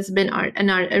artist who has been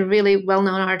a really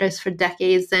well-known artist for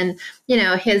decades, and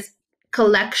his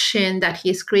collection that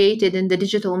he's created in the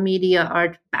digital media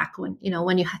art back when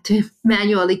you had to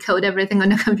manually code everything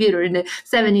on a computer in the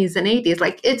 70s and 80s.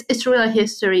 Like it's real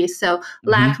history. So mm-hmm.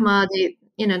 LACMA, the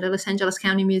Los Angeles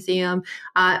County Museum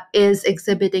is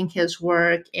exhibiting his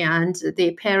work, and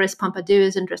the Paris Pompidou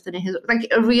is interested in his, like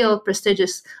a real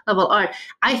prestigious level art.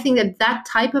 I think that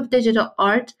type of digital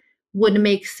art would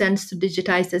make sense to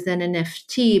digitize as an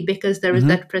NFT because there is mm-hmm.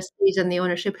 that prestige and the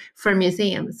ownership for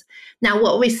museums. Now,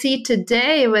 what we see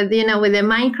today with the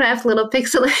Minecraft little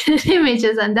pixelated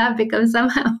images, and that becomes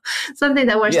somehow something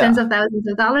that worth tens of thousands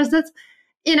of dollars, that's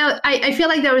I feel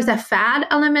like there is a fad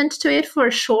element to it for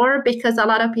sure, because a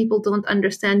lot of people don't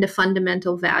understand the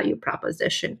fundamental value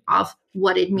proposition of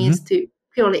what it means mm-hmm. to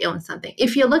purely own something.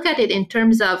 If you look at it in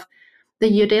terms of the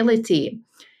utility,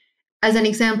 as an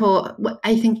example,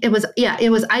 I think it was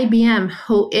IBM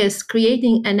who is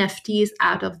creating NFTs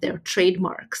out of their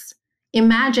trademarks.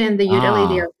 Imagine the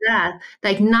utility of that,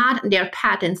 like not their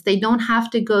patents. They don't have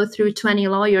to go through 20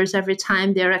 lawyers every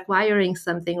time they're acquiring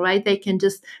something, right? They can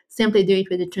just simply do it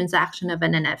with the transaction of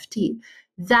an NFT.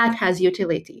 That has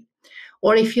utility.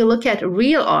 Or if you look at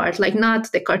real art, like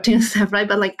not the cartoon stuff, right?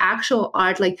 But like actual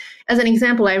art, like as an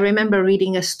example, I remember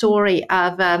reading a story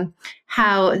of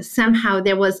how somehow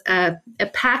there was a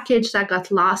package that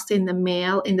got lost in the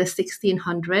mail in the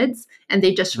 1600s, and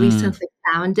they just recently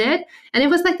found it. And it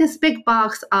was like this big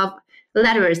box of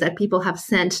letters that people have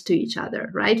sent to each other,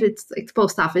 right? It's like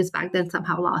post office back then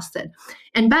somehow lost it.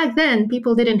 And back then,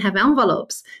 people didn't have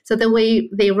envelopes. So the way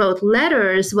they wrote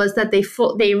letters was that they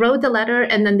wrote the letter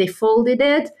and then they folded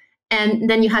it, and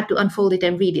then you had to unfold it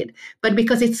and read it. But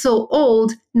because it's so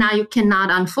old, now you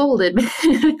cannot unfold it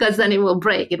because then it will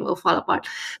break, it will fall apart.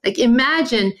 Like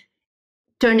imagine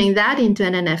turning that into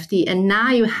an NFT, and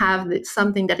now you have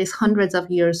something that is hundreds of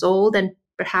years old, and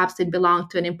perhaps it belonged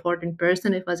to an important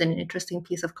person. It was an interesting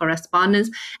piece of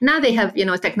correspondence. Now they have,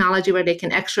 technology where they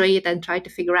can X-ray it and try to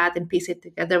figure out and piece it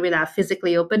together without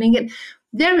physically opening it.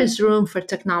 There is room for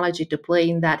technology to play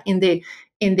in that, in the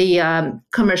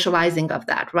commercializing of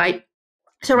that, right?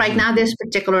 So right now, this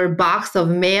particular box of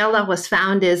mail that was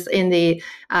found is in the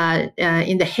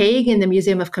Hague, in the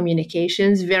Museum of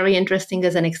Communications. Very interesting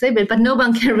as an exhibit, but no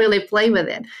one can really play with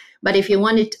it. But if you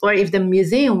wanted, or if the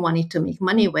museum wanted to make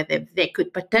money with it, they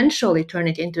could potentially turn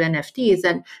it into NFTs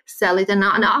and sell it in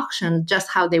an auction, just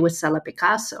how they would sell a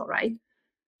Picasso, right?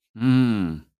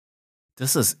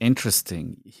 This is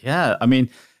interesting. Yeah, I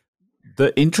mean,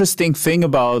 the interesting thing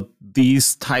about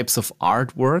these types of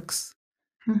artworks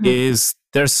mm-hmm. is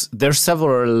there's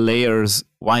several layers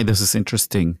why this is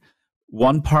interesting.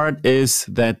 One part is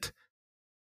that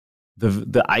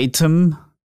the item,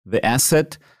 the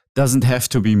asset, doesn't have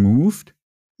to be moved.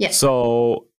 Yes.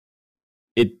 So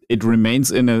it remains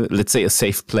in let's say a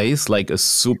safe place, like a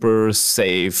super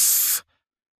safe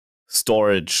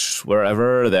storage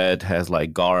wherever that has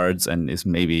like guards and is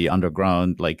maybe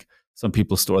underground. Like some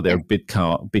people store their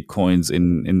bitcoins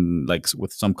in like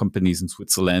with some companies in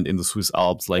Switzerland, in the Swiss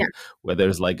Alps, like where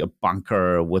there's like a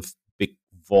bunker with big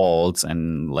vaults,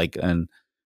 and like a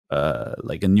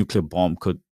nuclear bomb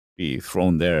could be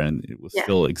thrown there and it will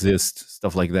still exist,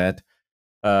 stuff like that.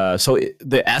 So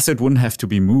the asset wouldn't have to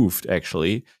be moved.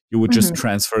 Actually, you would just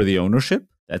transfer the ownership.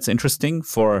 That's interesting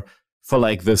for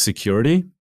like the security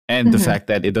and the fact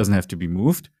that it doesn't have to be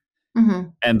moved.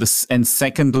 And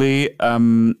secondly,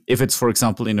 if it's, for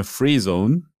example, in a free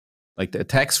zone, like a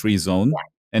tax-free zone,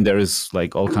 and there is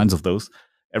like all kinds of those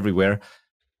everywhere,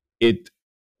 it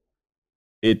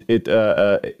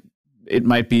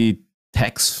might be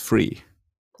tax-free.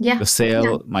 Yeah. The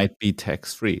sale might be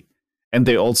tax-free. And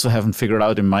they also haven't figured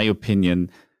out, in my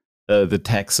opinion, the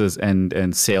taxes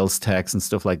and sales tax and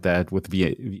stuff like that with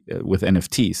with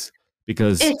NFTs,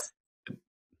 because It's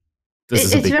this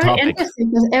is a it's big very topic. interesting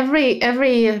because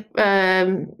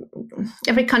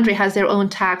every country has their own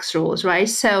tax rules, right?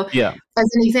 So, Yeah. as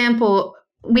an example,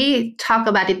 we talk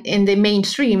about it in the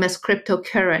mainstream as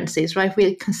cryptocurrencies, right?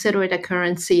 We consider it a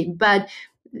currency, but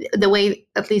the way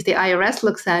at least the IRS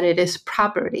looks at it is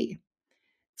property.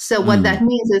 So what that Mm.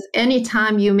 means is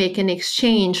anytime you make an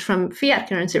exchange from fiat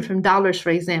currency, from dollars,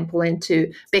 for example,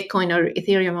 into Bitcoin or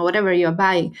Ethereum or whatever you're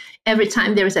buying, every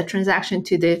time there is a transaction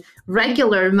to the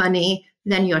regular money,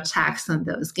 then you're taxed on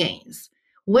those gains,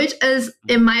 which is,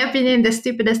 in my opinion, the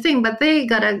stupidest thing. But they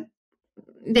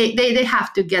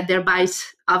have to get their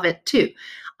bites of it too.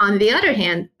 On the other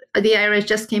hand, the IRS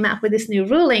just came out with this new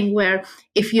ruling where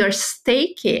if you're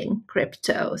staking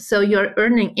crypto, so you're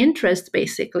earning interest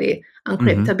basically on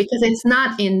crypto Hmm. because it's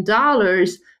not in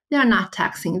dollars, they're not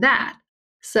taxing that.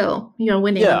 So you're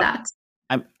winning on Yeah.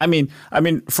 that. I mean,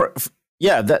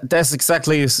 yeah, that's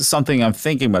exactly something I'm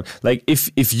thinking about. Like, if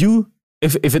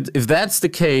that's the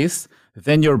case,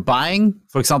 then you're buying,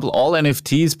 for example, all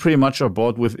NFTs pretty much are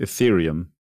bought with Ethereum.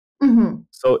 Mm-hmm.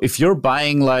 So if you're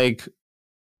buying like,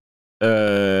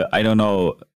 I don't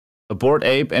know, a Bored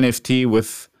Ape NFT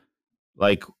with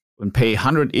like, and pay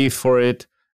 100 ETH for it,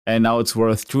 and now it's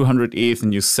worth 200 ETH,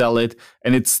 and you sell it,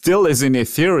 and it still is in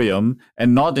Ethereum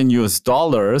and not in US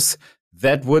dollars,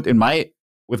 that would,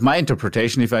 with my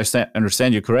interpretation, if I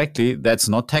understand you correctly, that's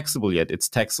not taxable yet. It's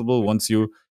taxable once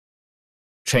you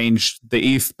change the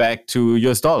ETH back to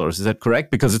US dollars. Is that correct?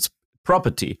 Because it's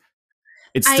property.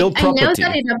 It's still I know that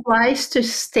property. it applies to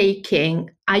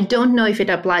staking. I don't know if it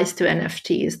applies to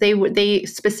NFTs. They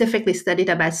specifically studied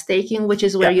about staking, which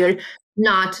is where Yeah. you're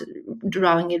not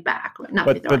drawing it back, not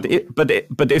But withdrawing it.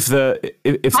 but if Project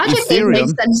Ape makes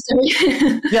Ethereum, sense to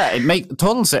me. yeah, it makes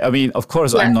total sense. I mean, of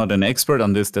course, Yeah, I'm not an expert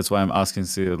on this. That's why I'm asking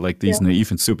like yeah. these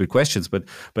naive and stupid questions. But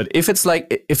if it's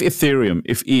like, if Ethereum,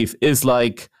 if ETH is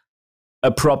like a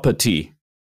property,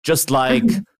 just like,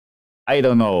 Mhm, I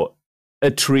don't know, a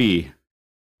tree,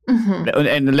 mhm.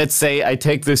 and let's say I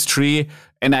take this tree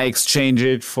and I exchange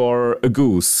it for a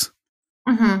goose,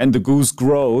 Mhm. and the goose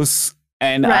grows,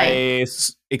 and Right. I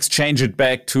exchange it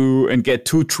back to and get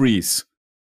two trees.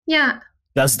 Yeah.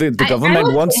 Does the I government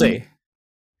would won't think say?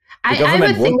 The I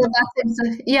government would think won't.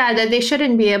 that yeah, that they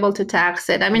shouldn't be able to tax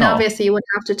it. I mean, No. obviously you would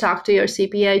have to talk to your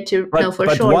CPA to know for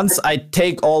But sure. once I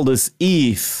take all this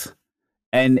ETH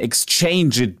and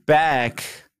exchange it back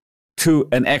to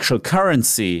an actual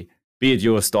currency, be it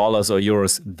US dollars or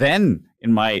euros, then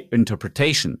in my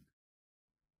interpretation,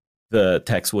 the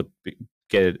tax would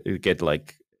get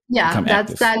like, Yeah, become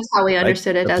active, that's how we like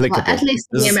understood it as well. At applicable. least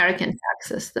This the is, American tax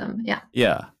system. Yeah.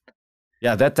 yeah,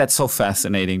 yeah. That's so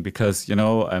fascinating because,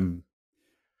 I'm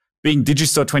being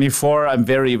Digistore 24. I'm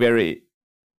very, very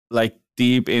like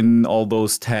deep in all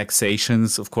those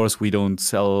taxations. Of course, we don't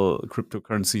sell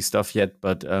cryptocurrency stuff yet,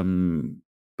 but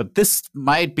this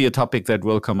might be a topic that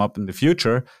will come up in the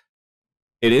future.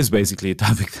 It is basically a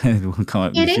topic that will come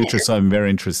up in the It future, is. so I'm very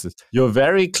interested. You're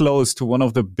very close to one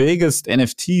of the biggest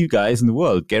NFT guys in the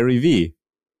world, Gary Vee.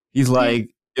 He's Yeah. like,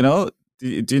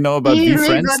 do you know about He V really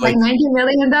Friends? got like Like, $90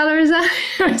 million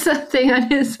or something on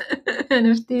his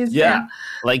NFTs. yeah, Yeah.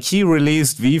 like he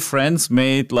released V Friends,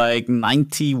 made like Yeah.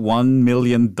 $91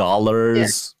 million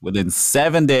within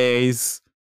 7 days.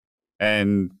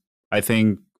 And I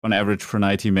think on average per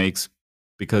night he makes,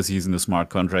 because he's in a smart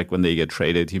contract, when they get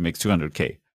traded, he makes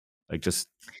 200K. Like, just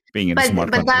being in a smart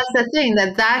But contract. that's the thing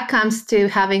that comes to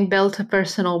having built a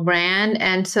personal brand,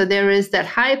 and so there is that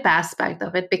hype aspect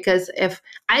of it. Because if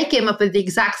I came up with the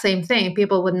exact same thing,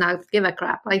 people would not give a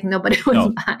crap. Like nobody would No,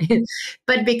 buy it.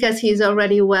 But because he's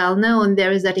already well known,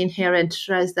 there is that inherent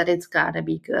trust that it's gotta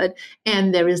be good,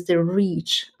 and there is the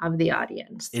reach of the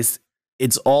audience.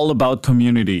 it's all about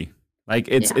community. Like,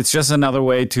 it's Yeah, it's just another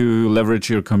way to leverage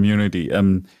your community.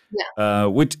 yeah.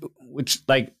 Which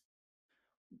like,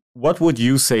 what would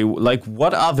you say? Like,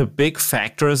 what are the big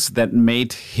factors that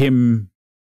made him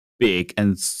big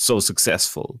and so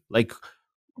successful? Like,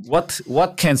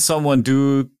 what can someone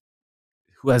do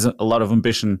who has a lot of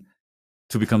ambition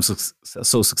to become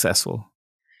so successful,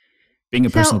 being a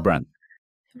personal So brand?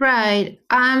 right.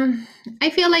 I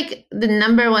feel like the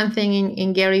number one thing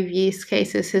in Gary Vee's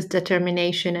case is his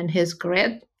determination and his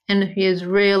grit. And he is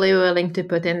really willing to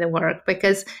put in the work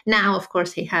because now, of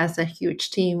course, he has a huge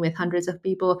team with hundreds of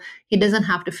people. He doesn't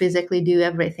have to physically do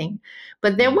everything.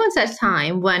 But there was a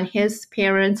time when his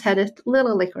parents had a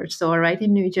little liquor store right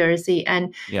in New Jersey,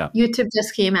 and Yeah. YouTube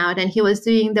just came out, and he was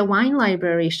doing the wine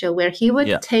library show where he would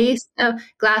Yeah. taste a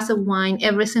glass of wine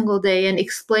every single day and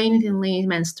explain it in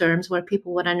layman's terms where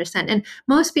people would understand. And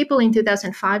most people in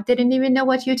 2005 didn't even know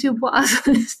what YouTube was.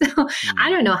 So I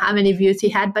don't know how many views he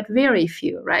had, but very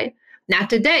few, right? Now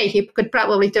today he could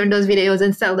probably turn those videos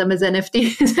and sell them as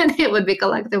NFTs and it would be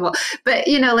collectible. But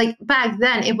like back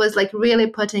then it was like really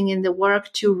putting in the work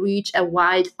to reach a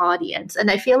wide audience. And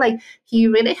I feel like he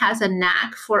really has a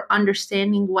knack for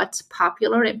understanding what's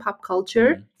popular in pop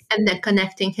culture and then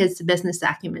connecting his business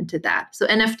acumen to that. So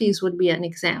NFTs would be an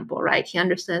example, right? He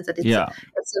understands that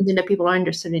it's something that people are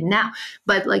interested in now.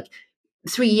 But like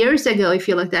 3 years ago, if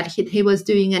you looked at it, he was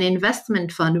doing an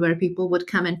investment fund where people would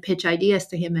come and pitch ideas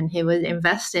to him and he would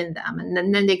invest in them.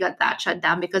 And then they got that shut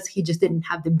down because he just didn't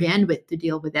have the bandwidth to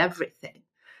deal with everything.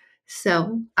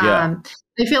 So I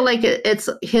feel like it's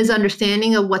his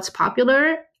understanding of what's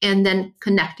popular and then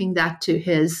connecting that to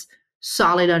his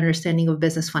solid understanding of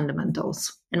business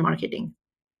fundamentals and marketing.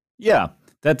 Yeah,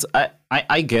 that's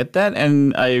I get that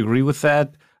and I agree with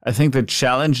that. I think the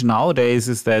challenge nowadays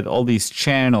is that all these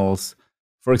channels,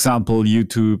 for example,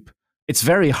 YouTube, it's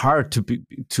very hard to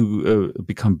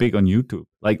become big on YouTube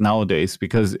like nowadays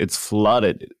because it's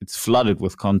flooded. It's flooded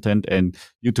with content, and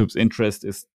YouTube's interest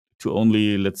is to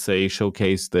only, let's say,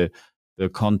 showcase the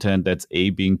content that's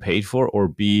A, being paid for, or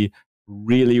B,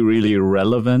 really, really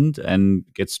relevant and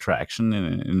gets traction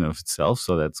in of itself.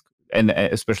 So that's, and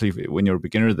especially when you're a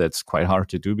beginner, that's quite hard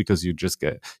to do because you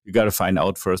got to find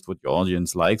out first what your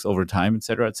audience likes over time, et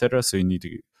cetera, et cetera. So you need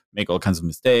to make all kinds of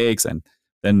mistakes and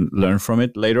then learn from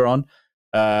it later on.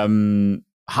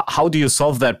 How do you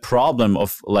solve that problem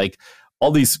of like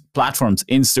all these platforms,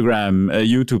 Instagram,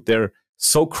 YouTube, they're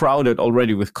so crowded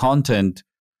already with content?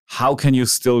 How can you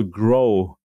still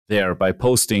grow there by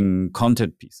posting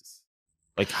content pieces?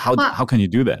 Like how can you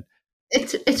do that?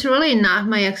 It's really not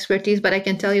my expertise, but I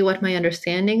can tell you what my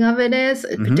understanding of it is,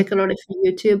 particularly for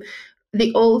YouTube.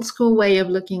 The old school way of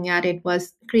looking at it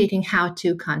was creating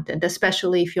how-to content,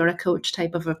 especially if you're a coach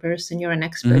type of a person, you're an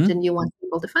expert and you want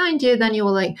people to find you, then you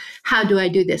will like, how do I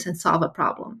do this and solve a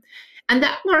problem? And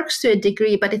that works to a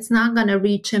degree, but it's not going to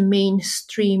reach a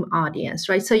mainstream audience,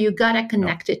 right? So you got to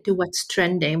connect it to what's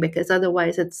trending because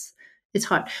otherwise it's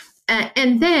hard.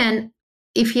 And then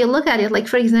if you look at it, like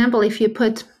for example, if you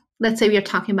put, let's say we're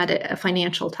talking about a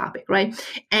financial topic, right?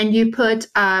 And you put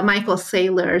Michael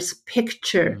Saylor's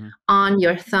picture on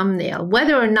your thumbnail,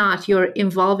 whether or not you're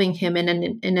involving him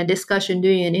in a discussion,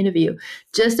 doing an interview,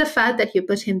 just the fact that you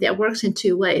put him there works in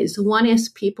two ways. One is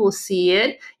people see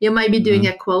it. You might be doing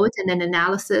a quote and an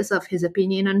analysis of his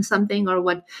opinion on something or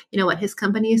what his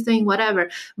company is doing,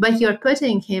 whatever, but you're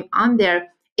putting him on there.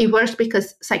 It works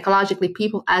because psychologically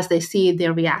people, as they see it,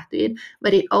 they react to it.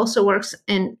 But it also works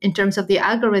in terms of the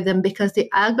algorithm because the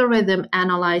algorithm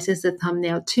analyzes the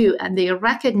thumbnail too, and they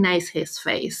recognize his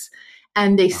face.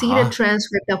 And they see the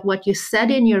transcript of what you said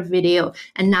in your video,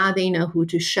 and now they know who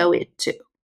to show it to.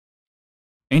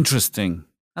 Interesting.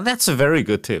 And that's a very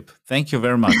good tip. Thank you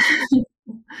very much.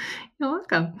 You're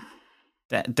welcome.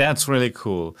 That's really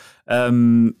cool.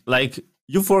 Like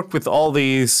you've worked with all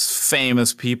these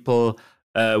famous people.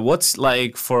 What's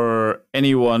like for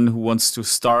anyone who wants to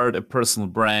start a personal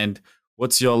brand,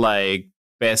 what's your like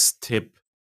best tip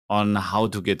on how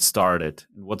to get started?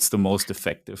 What's the most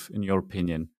effective in your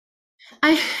opinion?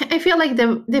 I feel like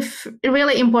the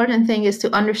really important thing is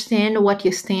to understand what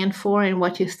you stand for and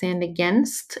what you stand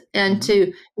against, and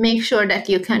to make sure that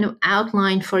you kind of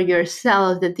outline for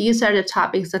yourself that these are the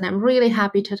topics that I'm really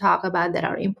happy to talk about, that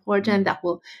are important, that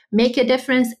will make a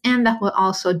difference, and that will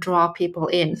also draw people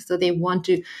in. So they want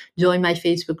to join my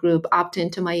Facebook group, opt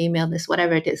into my email list,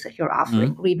 whatever it is that you're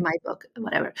offering, read my book,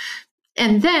 whatever.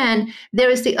 And then there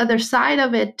is the other side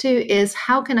of it too, is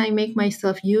how can I make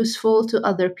myself useful to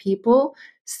other people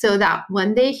so that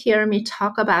when they hear me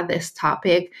talk about this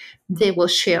topic, they will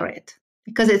share it.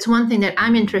 Because it's one thing that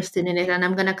I'm interested in it and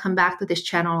I'm going to come back to this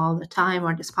channel all the time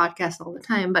or this podcast all the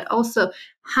time, but also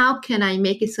how can I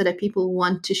make it so that people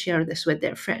want to share this with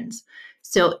their friends?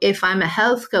 So if I'm a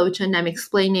health coach and I'm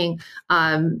explaining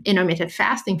intermittent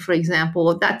fasting, for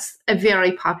example, that's a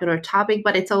very popular topic,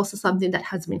 but it's also something that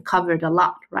has been covered a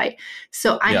lot, right?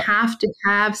 So I have to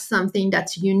have something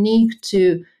that's unique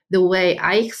to the way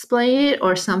I explain it,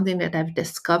 or something that I've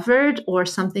discovered, or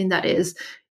something that is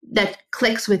that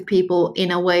clicks with people in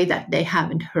a way that they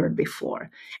haven't heard before,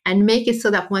 and make it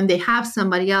so that when they have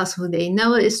somebody else who they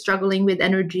know is struggling with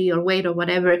energy or weight or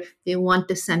whatever, they want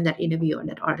to send that interview or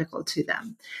that article to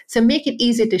them. So make it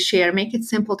easy to share, make it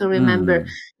simple to remember,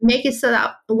 make it so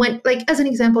that when, like, as an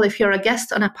example, if you're a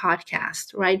guest on a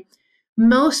podcast, right?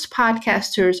 Most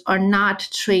podcasters are not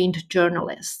trained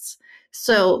journalists.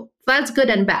 So that's good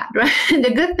and bad, right?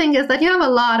 The good thing is that you have a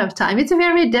lot of time. It's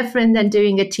very different than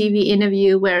doing a TV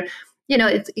interview where,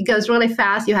 it goes really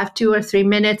fast. You have 2 or 3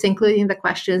 minutes, including the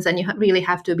questions, and you really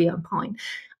have to be on point.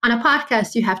 On a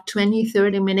podcast, you have 20,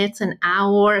 30 minutes, an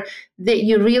hour that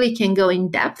you really can go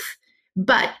in depth.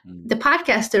 But the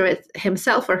podcaster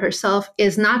himself or herself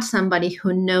is not somebody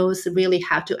who knows really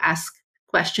how to ask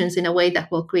questions in a way that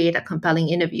will create a compelling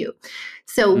interview.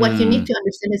 So what you need to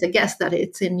understand as a guest, that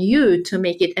it's in you to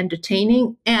make it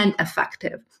entertaining and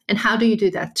effective. And how do you do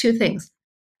that? 2 things.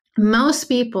 Most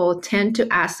people tend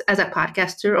to ask, as a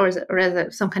podcaster or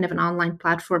as some kind of an online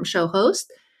platform show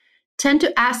host, tend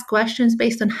to ask questions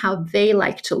based on how they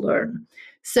like to learn.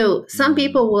 So some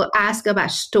people will ask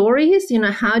about stories.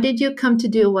 How did you come to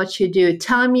do what you do?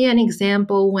 Tell me an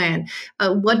example when.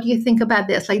 What do you think about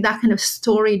this? Like that kind of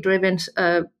story-driven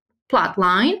plot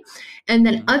line. And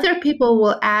then other people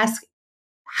will ask,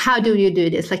 how do you do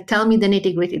this? Like, tell me the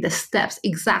nitty-gritty, the steps,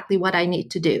 exactly what I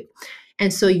need to do.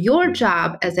 And so your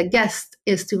job as a guest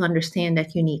is to understand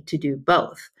that you need to do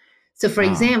both. So, for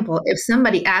example, if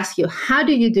somebody asks you, how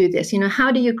do you do this?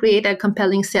 How do you create a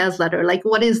compelling sales letter? Like,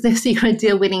 what is the secret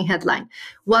deal winning headline?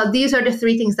 Well, these are the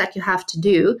 3 things that you have to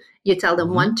do. You tell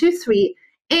them 1, 2, 3.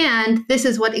 And this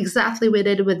is what exactly we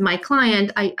did with my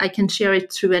client. I can share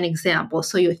it through an example.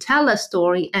 So you tell a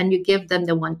story and you give them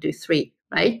the 1, 2, 3,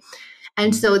 right?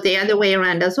 And so the other way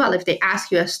around as well, if they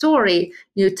ask you a story,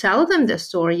 you tell them the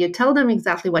story, you tell them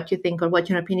exactly what you think or what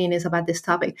your opinion is about this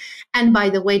topic. And by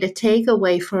the way, the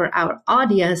takeaway for our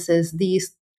audience is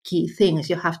these key things.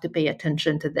 You have to pay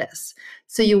attention to this.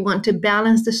 So you want to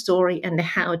balance the story and the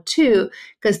how-to,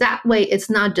 because that way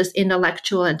it's not just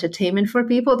intellectual entertainment for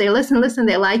people. They listen,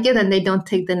 they like it, and they don't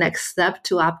take the next step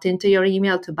to opt into your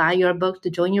email, to buy your book, to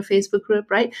join your Facebook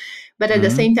group, right? But at the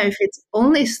same time, if it's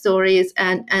only stories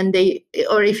and they,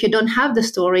 or if you don't have the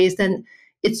stories, then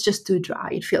it's just too dry.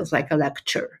 It feels like a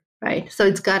lecture, right? So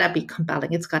it's got to be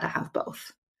compelling. It's got to have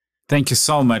both. Thank you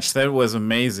so much. That was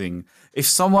amazing. If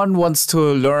someone wants to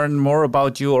learn more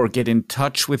about you or get in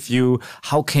touch with you,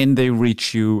 how can they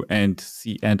reach you and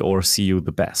see you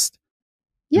the best?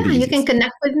 Yeah, you can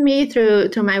connect with me through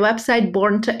my website,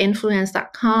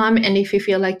 borntoinfluence.com. And if you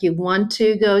feel like you want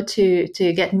to go to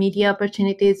get media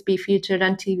opportunities, be featured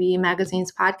on TV,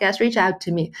 magazines, podcasts, reach out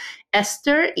to me,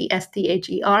 Esther,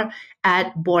 ESTHER,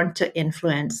 at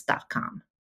borntoinfluence.com.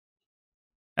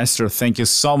 Esther, thank you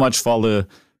so much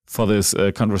for this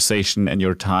conversation and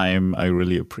your time. I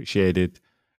really appreciate it.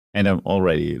 And I'm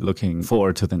already looking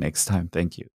forward to the next time.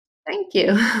 Thank you. Thank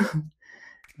you.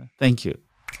 Thank you.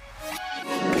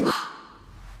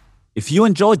 If you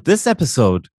enjoyed this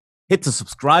episode, hit the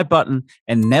subscribe button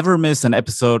and never miss an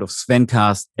episode of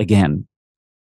Svencast again.